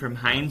their name from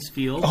Heinz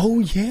Field. Oh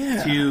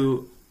yeah.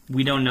 To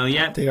we don't know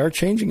yet. They are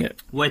changing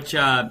it. Which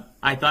I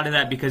thought of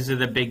that because of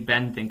the Big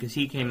Ben thing, because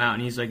he came out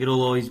and he's like,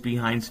 it'll always be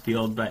Heinz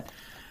Field, but.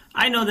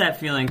 I know that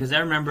feeling because I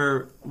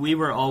remember we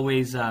were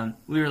always like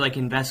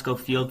in Vesco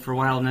Field for a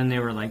while, and then they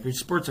were like, "There's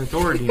Sports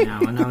Authority now,"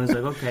 and I was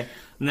like, "Okay."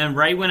 And then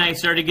right when I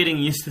started getting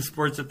used to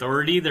Sports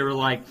Authority, they were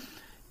like,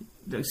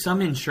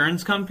 "Some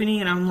insurance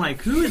company," and I'm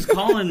like, "Who is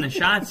calling the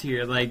shots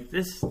here?" Like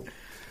this,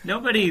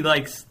 nobody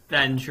likes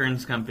that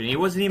insurance company. It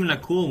wasn't even a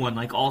cool one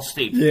like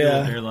Allstate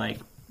Field or like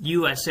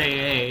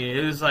USAA.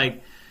 It was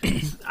like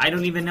I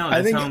don't even know.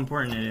 That's how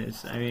important it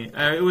is. I mean,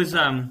 it was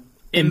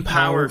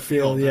Empower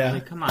Field, yeah.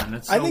 Like, come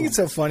on, I think it's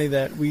so funny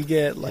that we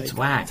get like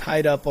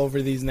tied up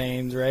over these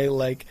names, right?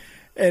 Like,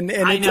 and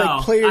it's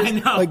like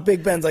players like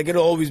Big Ben's like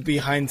it'll always be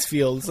Heinz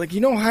Field. It's like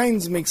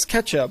Heinz makes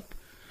ketchup.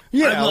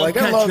 Yeah, I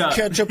love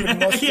ketchup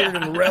and mustard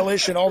and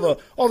relish and all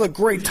the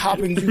great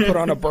toppings you put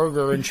on a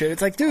burger and shit.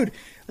 It's like, dude,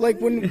 like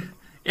when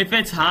if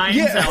it's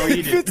Heinz, I'll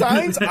eat it. If it's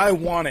Heinz, I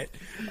want it.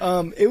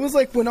 It was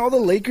like when all the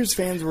Lakers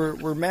fans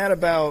were mad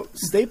about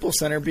Staples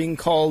Center being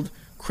called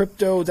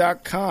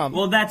Crypto.com.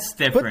 Well, that's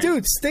different. But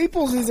dude,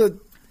 Staples is an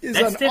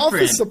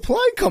office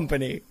supply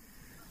company.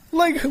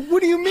 Like,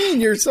 what do you mean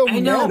you're so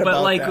mad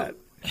about that?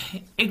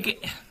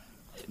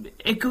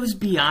 It goes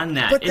beyond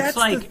that. But it's that's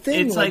like the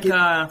thing. It's like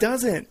it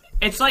doesn't.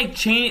 It's like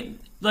change.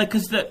 Like,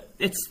 because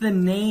it's the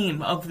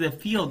name of the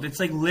field. It's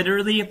like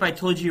literally, if I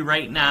told you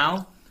right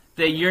now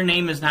that your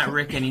name is not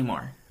Rick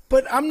anymore.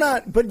 But I'm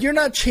not. But you're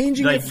not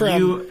changing it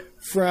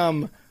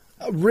from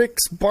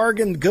Rick's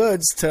Bargain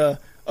Goods to.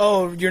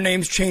 Oh, your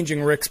name's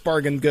changing, Rick's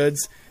Bargain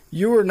Goods.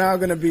 You are now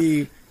going to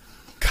be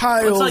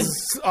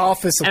Kyle's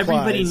Office Supplies.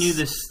 Everybody knew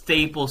the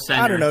Staples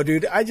Center. I don't know,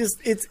 dude.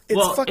 It's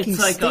fucking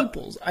like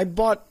Staples. I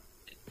bought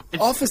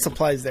office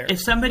supplies there. If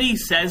somebody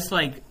says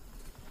like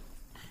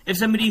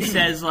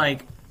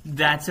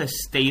that's a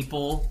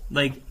staple,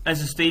 like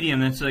as a stadium,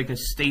 that's like a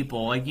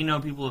staple. Like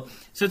people.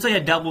 So it's like a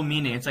double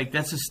meaning. It's like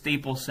that's a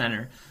Staples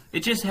Center.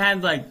 It just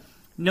had like.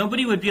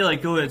 Nobody would be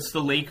like, "Oh, it's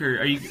the Lakers."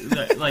 Are you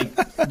like,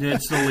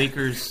 it's the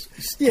Lakers?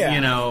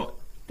 Yeah,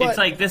 But it's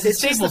like this is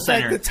Staples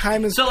Center. The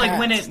time is so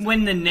passed. like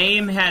when the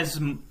name has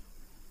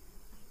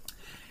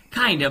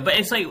kind of, but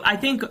it's like I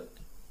think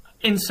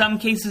in some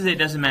cases it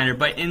doesn't matter,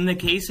 but in the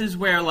cases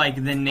where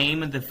like the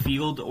name of the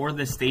field or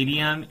the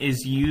stadium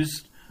is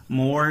used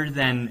more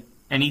than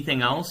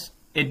anything else,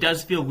 it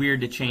does feel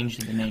weird to change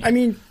the name. I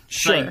mean,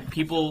 sure. Like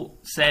people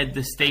said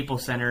the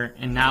Staples Center,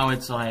 and now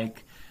it's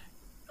like.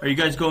 Are you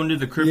guys going to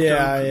the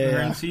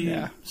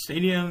cryptocurrency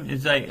stadium?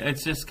 It's like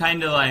it's just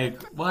kind of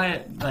like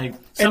what? Like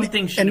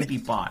something shouldn't be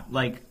bought.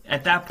 Like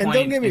at that point, and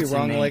don't get me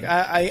wrong. Like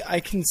I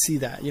can see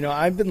that.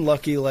 I've been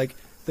lucky. Like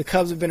the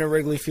Cubs have been at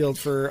Wrigley Field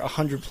for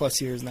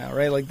 100+ years now,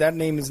 right? Like that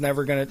name is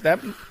never gonna.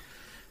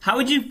 How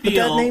would you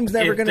feel that name's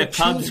never if gonna the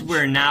Cubs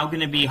were now going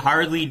to be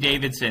Harley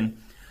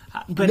Davidson?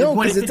 But no,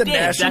 because it's a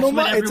national.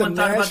 It's a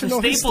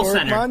national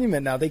historic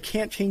monument now. They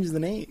can't change the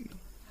name.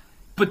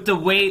 But the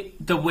way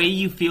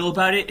you feel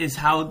about it is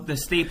how the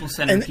Staples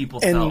Center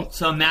people felt.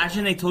 So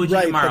imagine they told you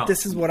tomorrow. But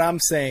this is what I'm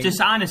saying.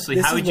 Just honestly,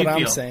 how would you feel? This is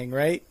what I'm saying,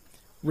 right?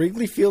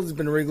 Wrigley Field has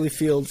been Wrigley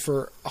Field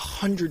for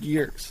 100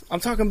 years.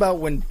 I'm talking about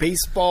when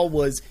baseball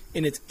was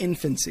in its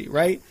infancy,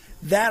 right?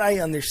 That I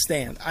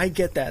understand. I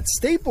get that.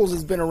 Staples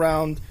has been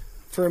around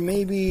for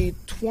maybe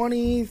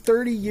 20,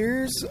 30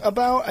 years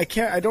about. I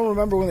don't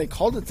remember when they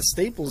called it the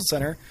Staples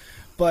Center,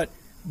 but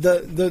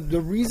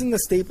the reason the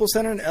Staples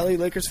Center and LA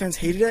Lakers fans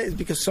hated it is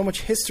because so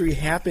much history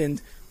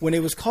happened when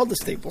it was called the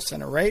Staples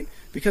Center, right?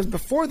 Because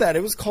before that,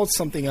 it was called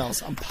something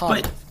else. I'm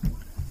positive.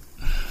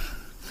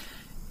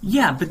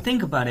 But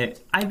think about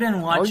it. I've been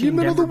watching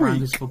Denver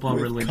Broncos football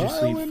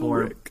religiously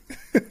for...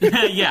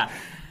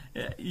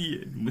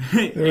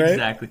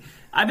 Exactly.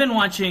 I've been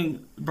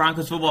watching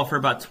Broncos football for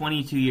about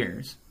 22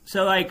 years.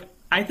 So, like,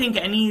 I think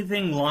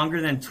anything longer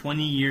than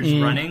 20 years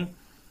running,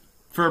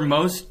 for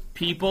most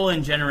people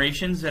and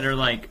generations that are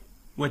like,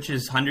 which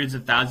is hundreds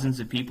of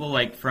thousands of people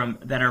like from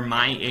that are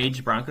my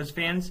age Broncos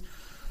fans.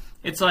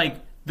 It's like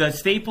the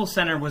Staples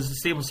Center was the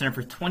Staples Center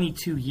for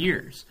 22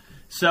 years.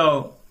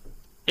 So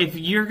if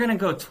you're going to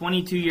go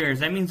 22 years,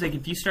 that means like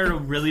if you started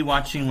really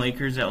watching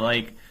Lakers at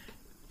like,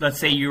 let's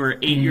say you were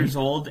 8 years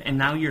old and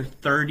now you're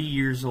 30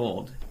 years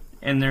old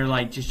and they're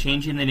like just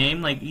changing the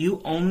name, like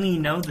you only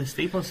know the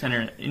Staples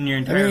Center in your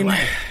entire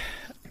life.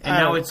 And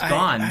now it's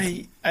gone.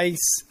 I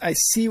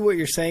see what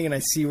you're saying and I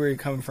see where you're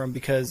coming from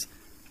because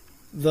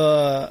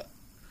the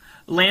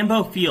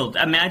Lambeau Field.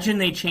 Imagine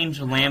they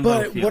changed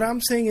Lambeau Field. But what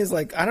I'm saying is,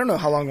 like, I don't know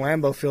how long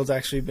Lambeau Field's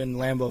actually been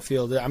Lambeau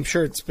Field. I'm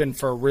sure it's been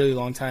for a really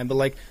long time. But,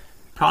 like,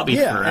 probably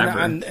forever.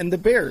 And the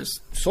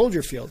Bears,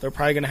 Soldier Field. They're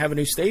probably going to have a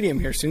new stadium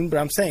here soon. But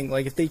I'm saying,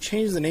 like, if they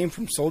change the name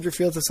from Soldier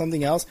Field to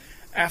something else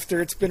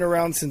after it's been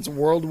around since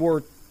World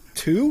War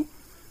II,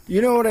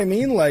 you know what I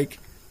mean? Like,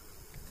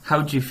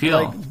 how'd you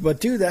feel? Like,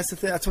 but, dude, that's the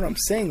thing. That's what I'm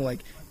saying.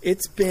 Like,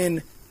 it's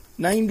been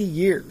 90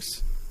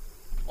 years.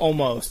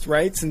 Almost,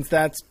 right? Since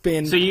that's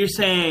been... So you're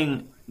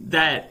saying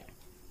that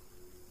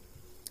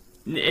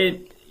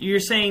you're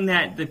saying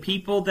that the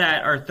people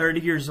that are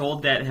 30 years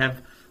old that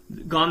have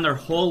gone their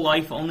whole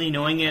life only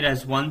knowing it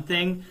as one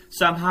thing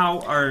somehow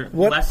are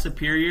less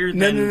superior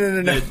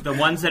than the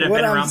ones that have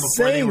been around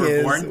before they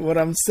were born? What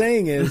I'm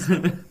saying is,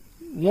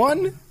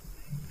 one,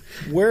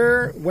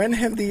 when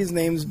have these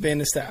names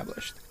been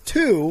established?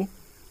 Two,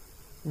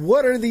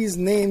 what are these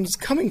names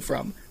coming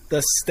from?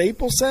 The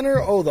Staples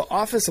Center? Oh, the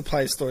office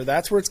supply store.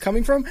 That's where it's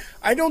coming from?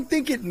 I don't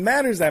think it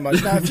matters that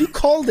much. Now, if you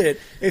called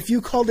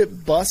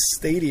it Bus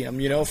Stadium,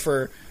 you know,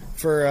 for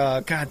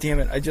God damn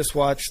it, I just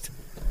watched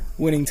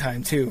Winning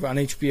Time, too, on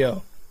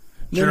HBO.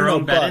 No,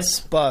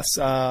 Bus.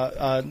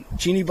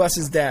 Jeannie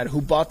Buss's dad,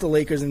 who bought the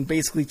Lakers and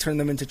basically turned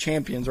them into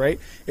champions, right?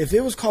 If it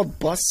was called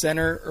Bus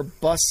Center or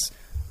Bus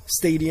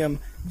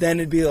Stadium, then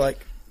it'd be like...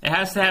 It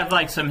has to have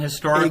like some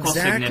historical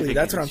significance. Exactly,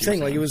 that's what I'm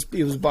saying. Like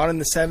it was bought in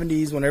the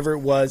 70s, whenever it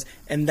was,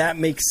 and that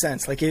makes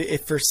sense. Like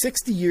if for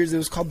 60 years it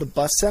was called the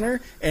Bus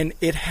Center, and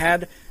it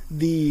had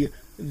the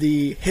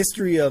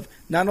history of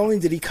not only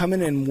did he come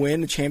in and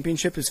win a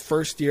championship his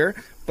first year,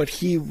 but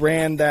he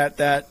ran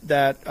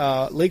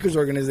that Lakers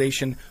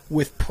organization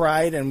with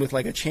pride and with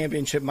like a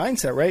championship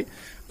mindset, right?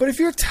 But if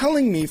you're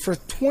telling me for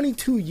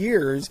 22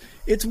 years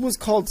it was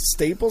called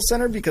Staples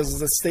Center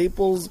because the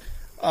Staples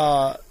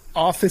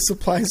office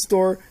supply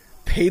store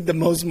paid the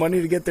most money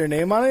to get their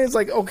name on it, it's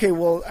like, okay,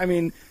 well, I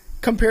mean,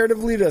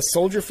 comparatively to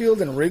Soldier Field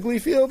and Wrigley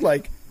Field,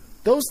 like,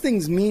 those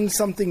things mean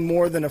something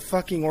more than a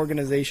fucking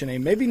organization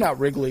name. Maybe not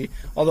Wrigley,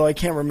 although I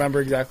can't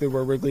remember exactly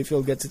where Wrigley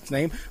Field gets its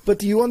name. But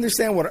do you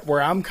understand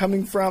where I'm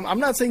coming from?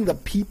 I'm not saying the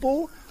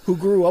people who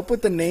grew up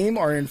with the name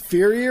are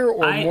inferior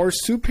or more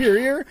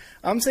superior.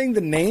 I'm saying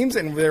the names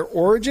and their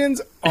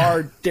origins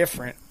are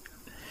different.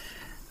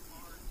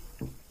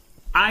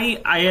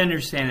 I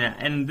understand that,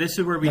 and this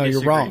is where we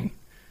disagree. You're wrong.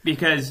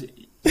 Because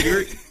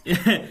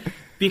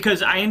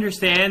because I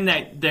understand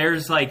that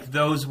there's like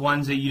those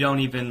ones that you don't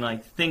even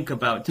like think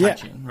about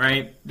touching,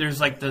 right? There's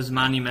like those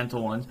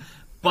monumental ones.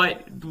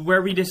 But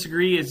where we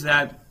disagree is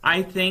that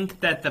I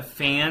think that the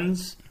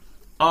fans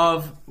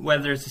of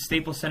whether it's the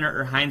Staples Center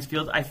or Heinz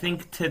Field, I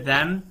think to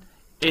them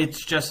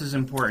it's just as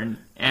important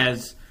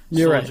as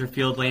Soldier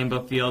Field,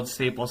 Lambeau Field,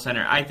 Staples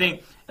Center. I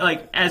think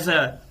like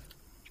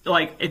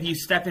if you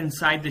step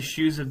inside the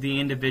shoes of the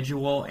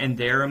individual and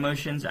their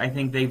emotions, I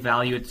think they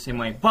value it the same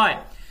way.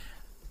 But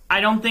I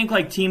don't think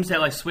like teams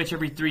that like switch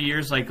every 3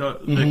 years, like the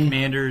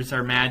Commanders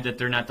are mad that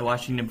they're not the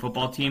Washington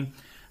football team.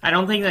 I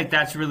don't think like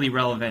that's really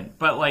relevant.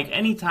 But like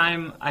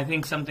anytime I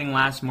think something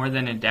lasts more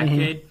than a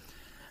decade,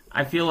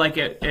 I feel like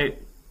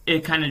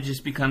it kind of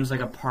just becomes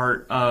like a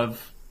part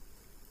of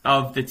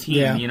the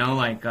team, you know,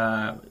 like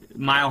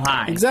Mile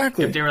High.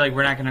 Exactly. If they were like,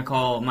 we're not going to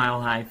call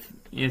Mile High,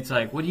 it's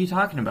like, what are you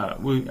talking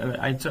about?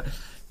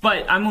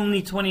 But I'm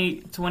only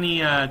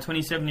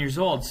 27 years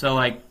old, so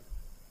like,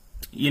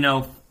 you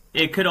know,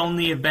 it could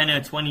only have been a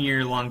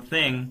 20-year-long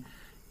thing,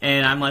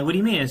 and I'm like, what do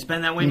you mean? It's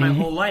been that way my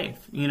whole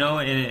life, you know,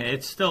 and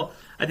it's still,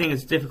 I think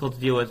it's difficult to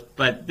deal with,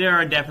 but there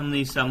are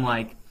definitely some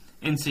like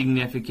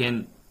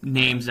insignificant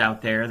names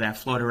out there that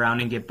float around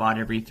and get bought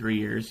every 3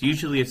 years.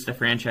 Usually it's the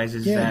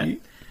franchises that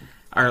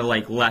are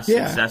like less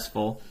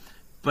successful,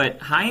 but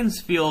Heinz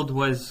Field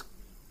was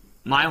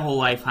my whole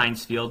life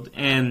Heinz Field,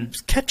 and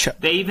ketchup.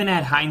 They even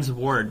had Heinz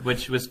Ward,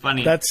 which was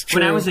funny. That's true.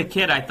 When I was a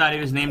kid, I thought it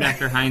was named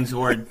after Heinz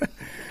Ward.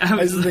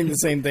 I used to think the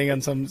same thing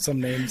on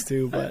some names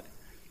too, but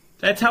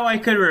that's how I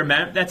could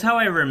remember. That's how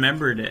I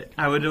remembered it.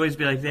 I would always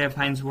be like, they have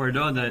Heinz Ward.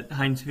 Oh, the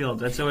Heinz Field.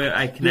 That's the way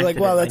I connected. You're like,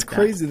 wow, that's like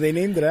crazy. They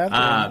named it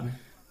after him.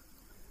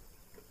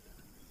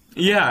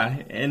 Yeah,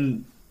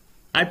 and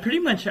I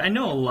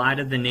know a lot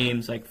of the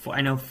names. Like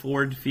I know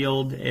Ford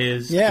Field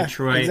is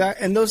Detroit.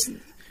 Exactly. And those.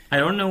 I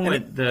don't know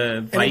what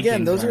the Vikings are. And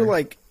again, those are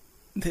like,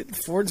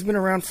 Ford's been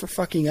around for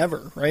fucking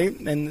ever, right?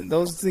 And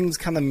those things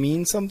kind of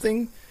mean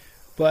something,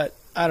 but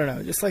I don't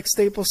know. Just like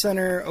Staples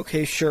Center,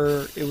 okay,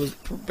 sure, it was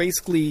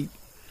basically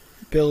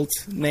built,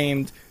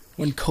 named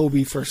when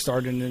Kobe first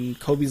started, and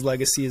Kobe's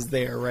legacy is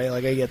there, right?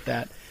 Like, I get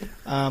that.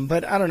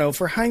 But I don't know.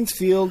 For Heinz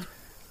Field,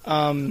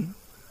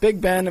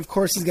 Big Ben, of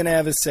course, is going to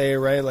have his say,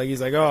 right? Like,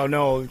 he's like, oh,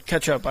 no,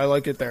 catch up. I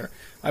like it there.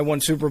 I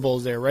won Super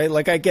Bowls there, right?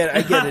 Like, I get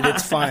it.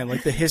 It's fine.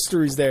 Like, the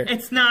history's there.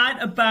 It's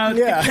not about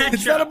the ketchup.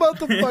 It's not about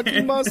the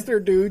fucking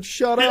mustard, dude.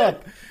 Shut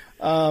up.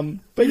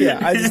 But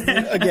yeah,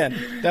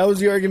 again, that was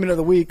the argument of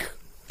the week.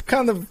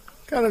 Kind of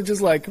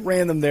just like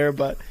random there,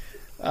 but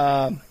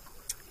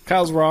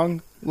Kyle's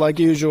wrong, like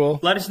usual.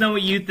 Let us know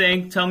what you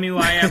think. Tell me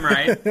why I'm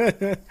right.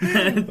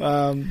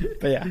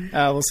 But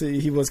yeah, we'll see.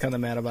 He was kind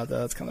of mad about that.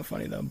 That's kind of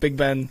funny, though. Big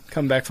Ben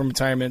coming back from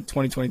retirement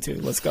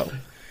 2022. Let's go.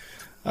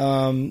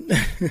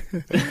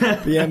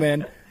 But yeah,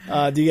 man.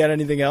 Do you got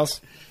anything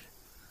else?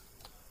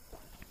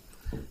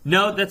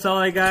 No, that's all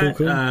I got.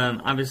 Cool.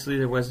 Obviously,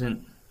 there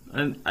wasn't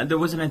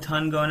a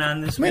ton going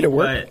on this week,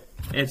 but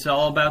it's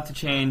all about to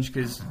change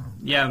because,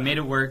 yeah, made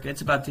it work.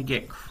 It's about to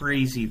get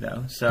crazy,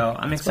 though. So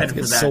I'm excited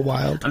for that. So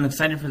wild. I'm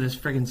excited for this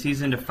friggin'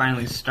 season to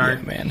finally start.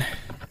 Yeah, man.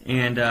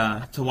 And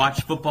to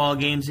watch football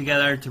games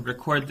together, to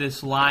record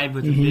this live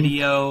with a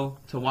video,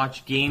 to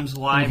watch games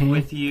live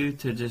with you,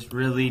 to just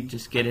really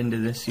just get into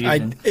this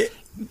season.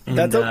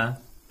 That's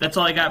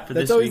all I got for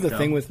this week. That's always the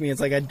thing with me. It's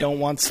like I don't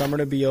want summer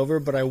to be over,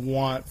 but I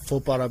want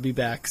football to be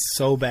back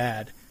so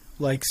bad.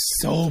 Like,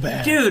 so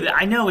bad. Dude,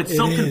 I know. It's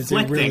so conflicting.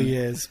 It really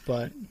is,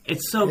 but...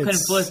 It's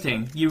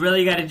conflicting. You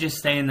really got to just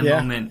stay in the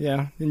moment.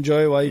 Yeah,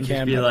 enjoy it while you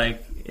can. Just be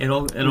like,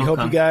 it'll come. We hope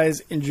you guys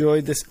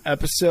enjoyed this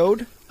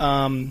episode.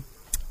 And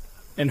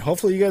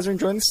hopefully you guys are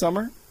enjoying the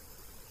summer.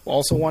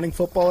 Also wanting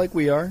football like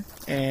we are.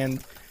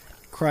 And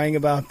crying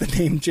about the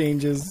name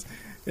changes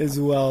as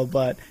well.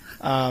 But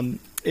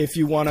if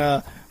you want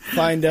to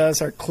find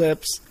us, our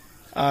clips...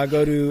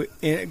 go to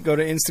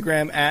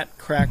Instagram at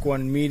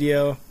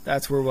Crack1Media.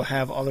 That's where we'll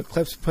have all the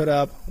clips put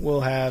up.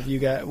 We'll have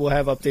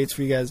updates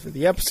for you guys for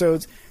the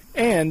episodes.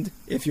 And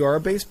if you are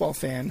a baseball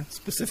fan,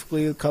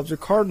 specifically the Cubs or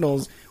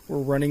Cardinals, we're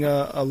running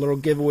a little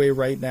giveaway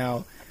right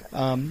now.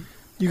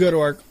 You go to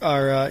our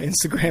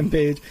Instagram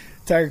page,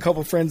 tag a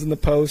couple friends in the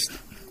post.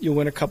 You'll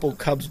win a couple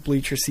Cubs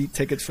bleacher seat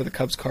tickets for the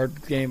Cubs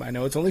card game. I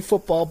know it's only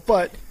football,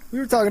 but we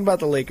were talking about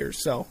the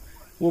Lakers, so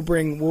we'll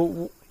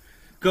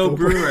Go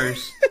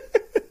Brewers.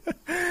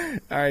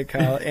 All right,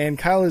 Kyle. And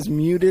Kyle is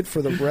muted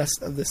for the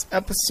rest of this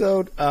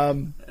episode.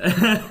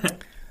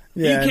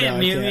 You can't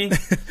mute me.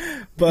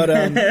 But,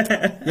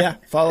 yeah,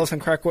 follow us on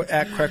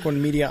at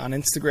Crack1Media on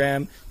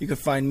Instagram. You can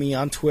find me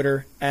on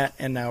Twitter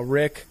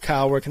 @andnowrick.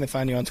 Kyle, where can they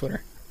find you on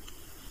Twitter?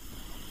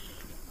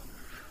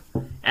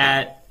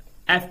 At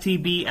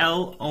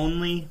FTBL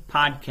Only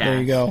Podcast. There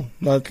you go.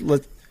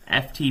 Let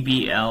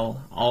FTBL,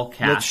 all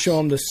caps. Let's show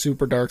them the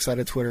super dark side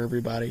of Twitter,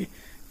 everybody.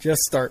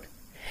 Just start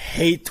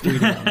hate tweeting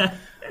them.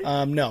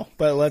 No,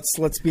 but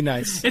let's be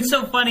nice. It's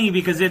so funny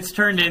because it's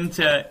turned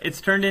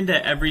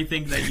into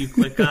everything that you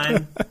click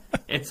on.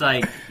 It's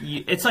like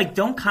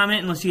don't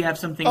comment unless you have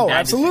something. Oh, bad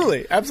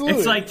absolutely, to say. absolutely.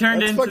 It's like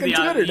turned That's into the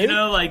Twitter, you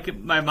know, like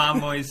my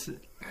mom always.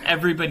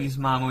 Everybody's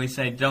mom always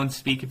said, "Don't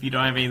speak if you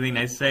don't have anything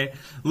nice to say."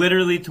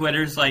 Literally,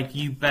 Twitter's like,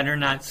 "You better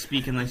not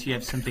speak unless you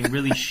have something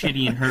really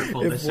shitty and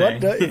hurtful to say."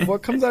 If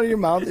what comes out of your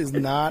mouth is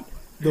not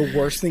the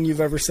worst thing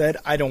you've ever said,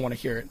 I don't want to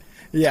hear it.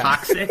 Yeah.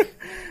 Toxic.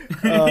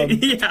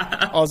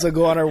 Yeah. Also,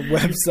 go on our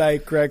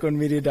website,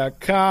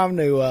 crack1media.com,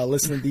 to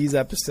listen to these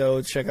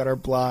episodes, check out our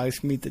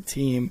blogs, meet the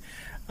team.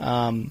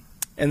 And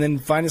then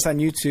find us on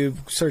YouTube.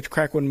 Search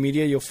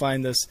Crack1Media. You'll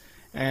find us.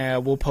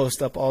 We'll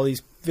post up all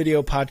these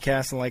video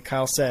podcasts. And like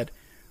Kyle said,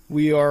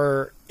 we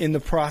are in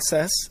the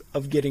process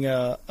of getting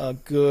a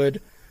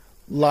good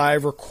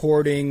live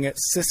recording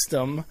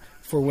system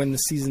for when the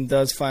season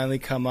does finally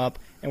come up.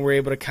 And we're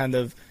able to kind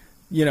of,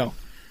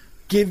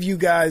 give you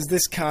guys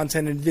this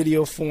content in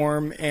video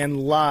form and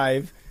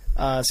live,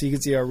 so you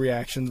can see our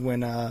reactions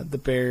when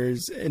the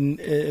Bears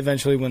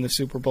eventually win the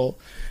Super Bowl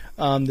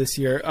this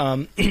year.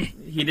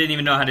 He didn't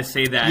even know how to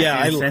say that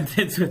in a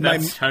sentence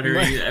without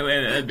stuttering.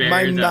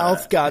 My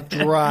mouth got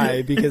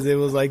dry because it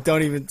was like,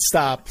 don't even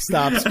stop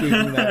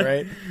speaking that,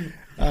 right?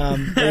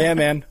 But yeah,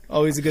 man,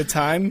 always a good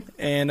time,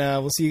 and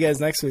we'll see you guys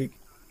next week.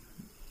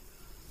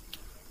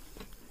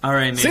 All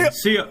right, man.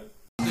 See ya.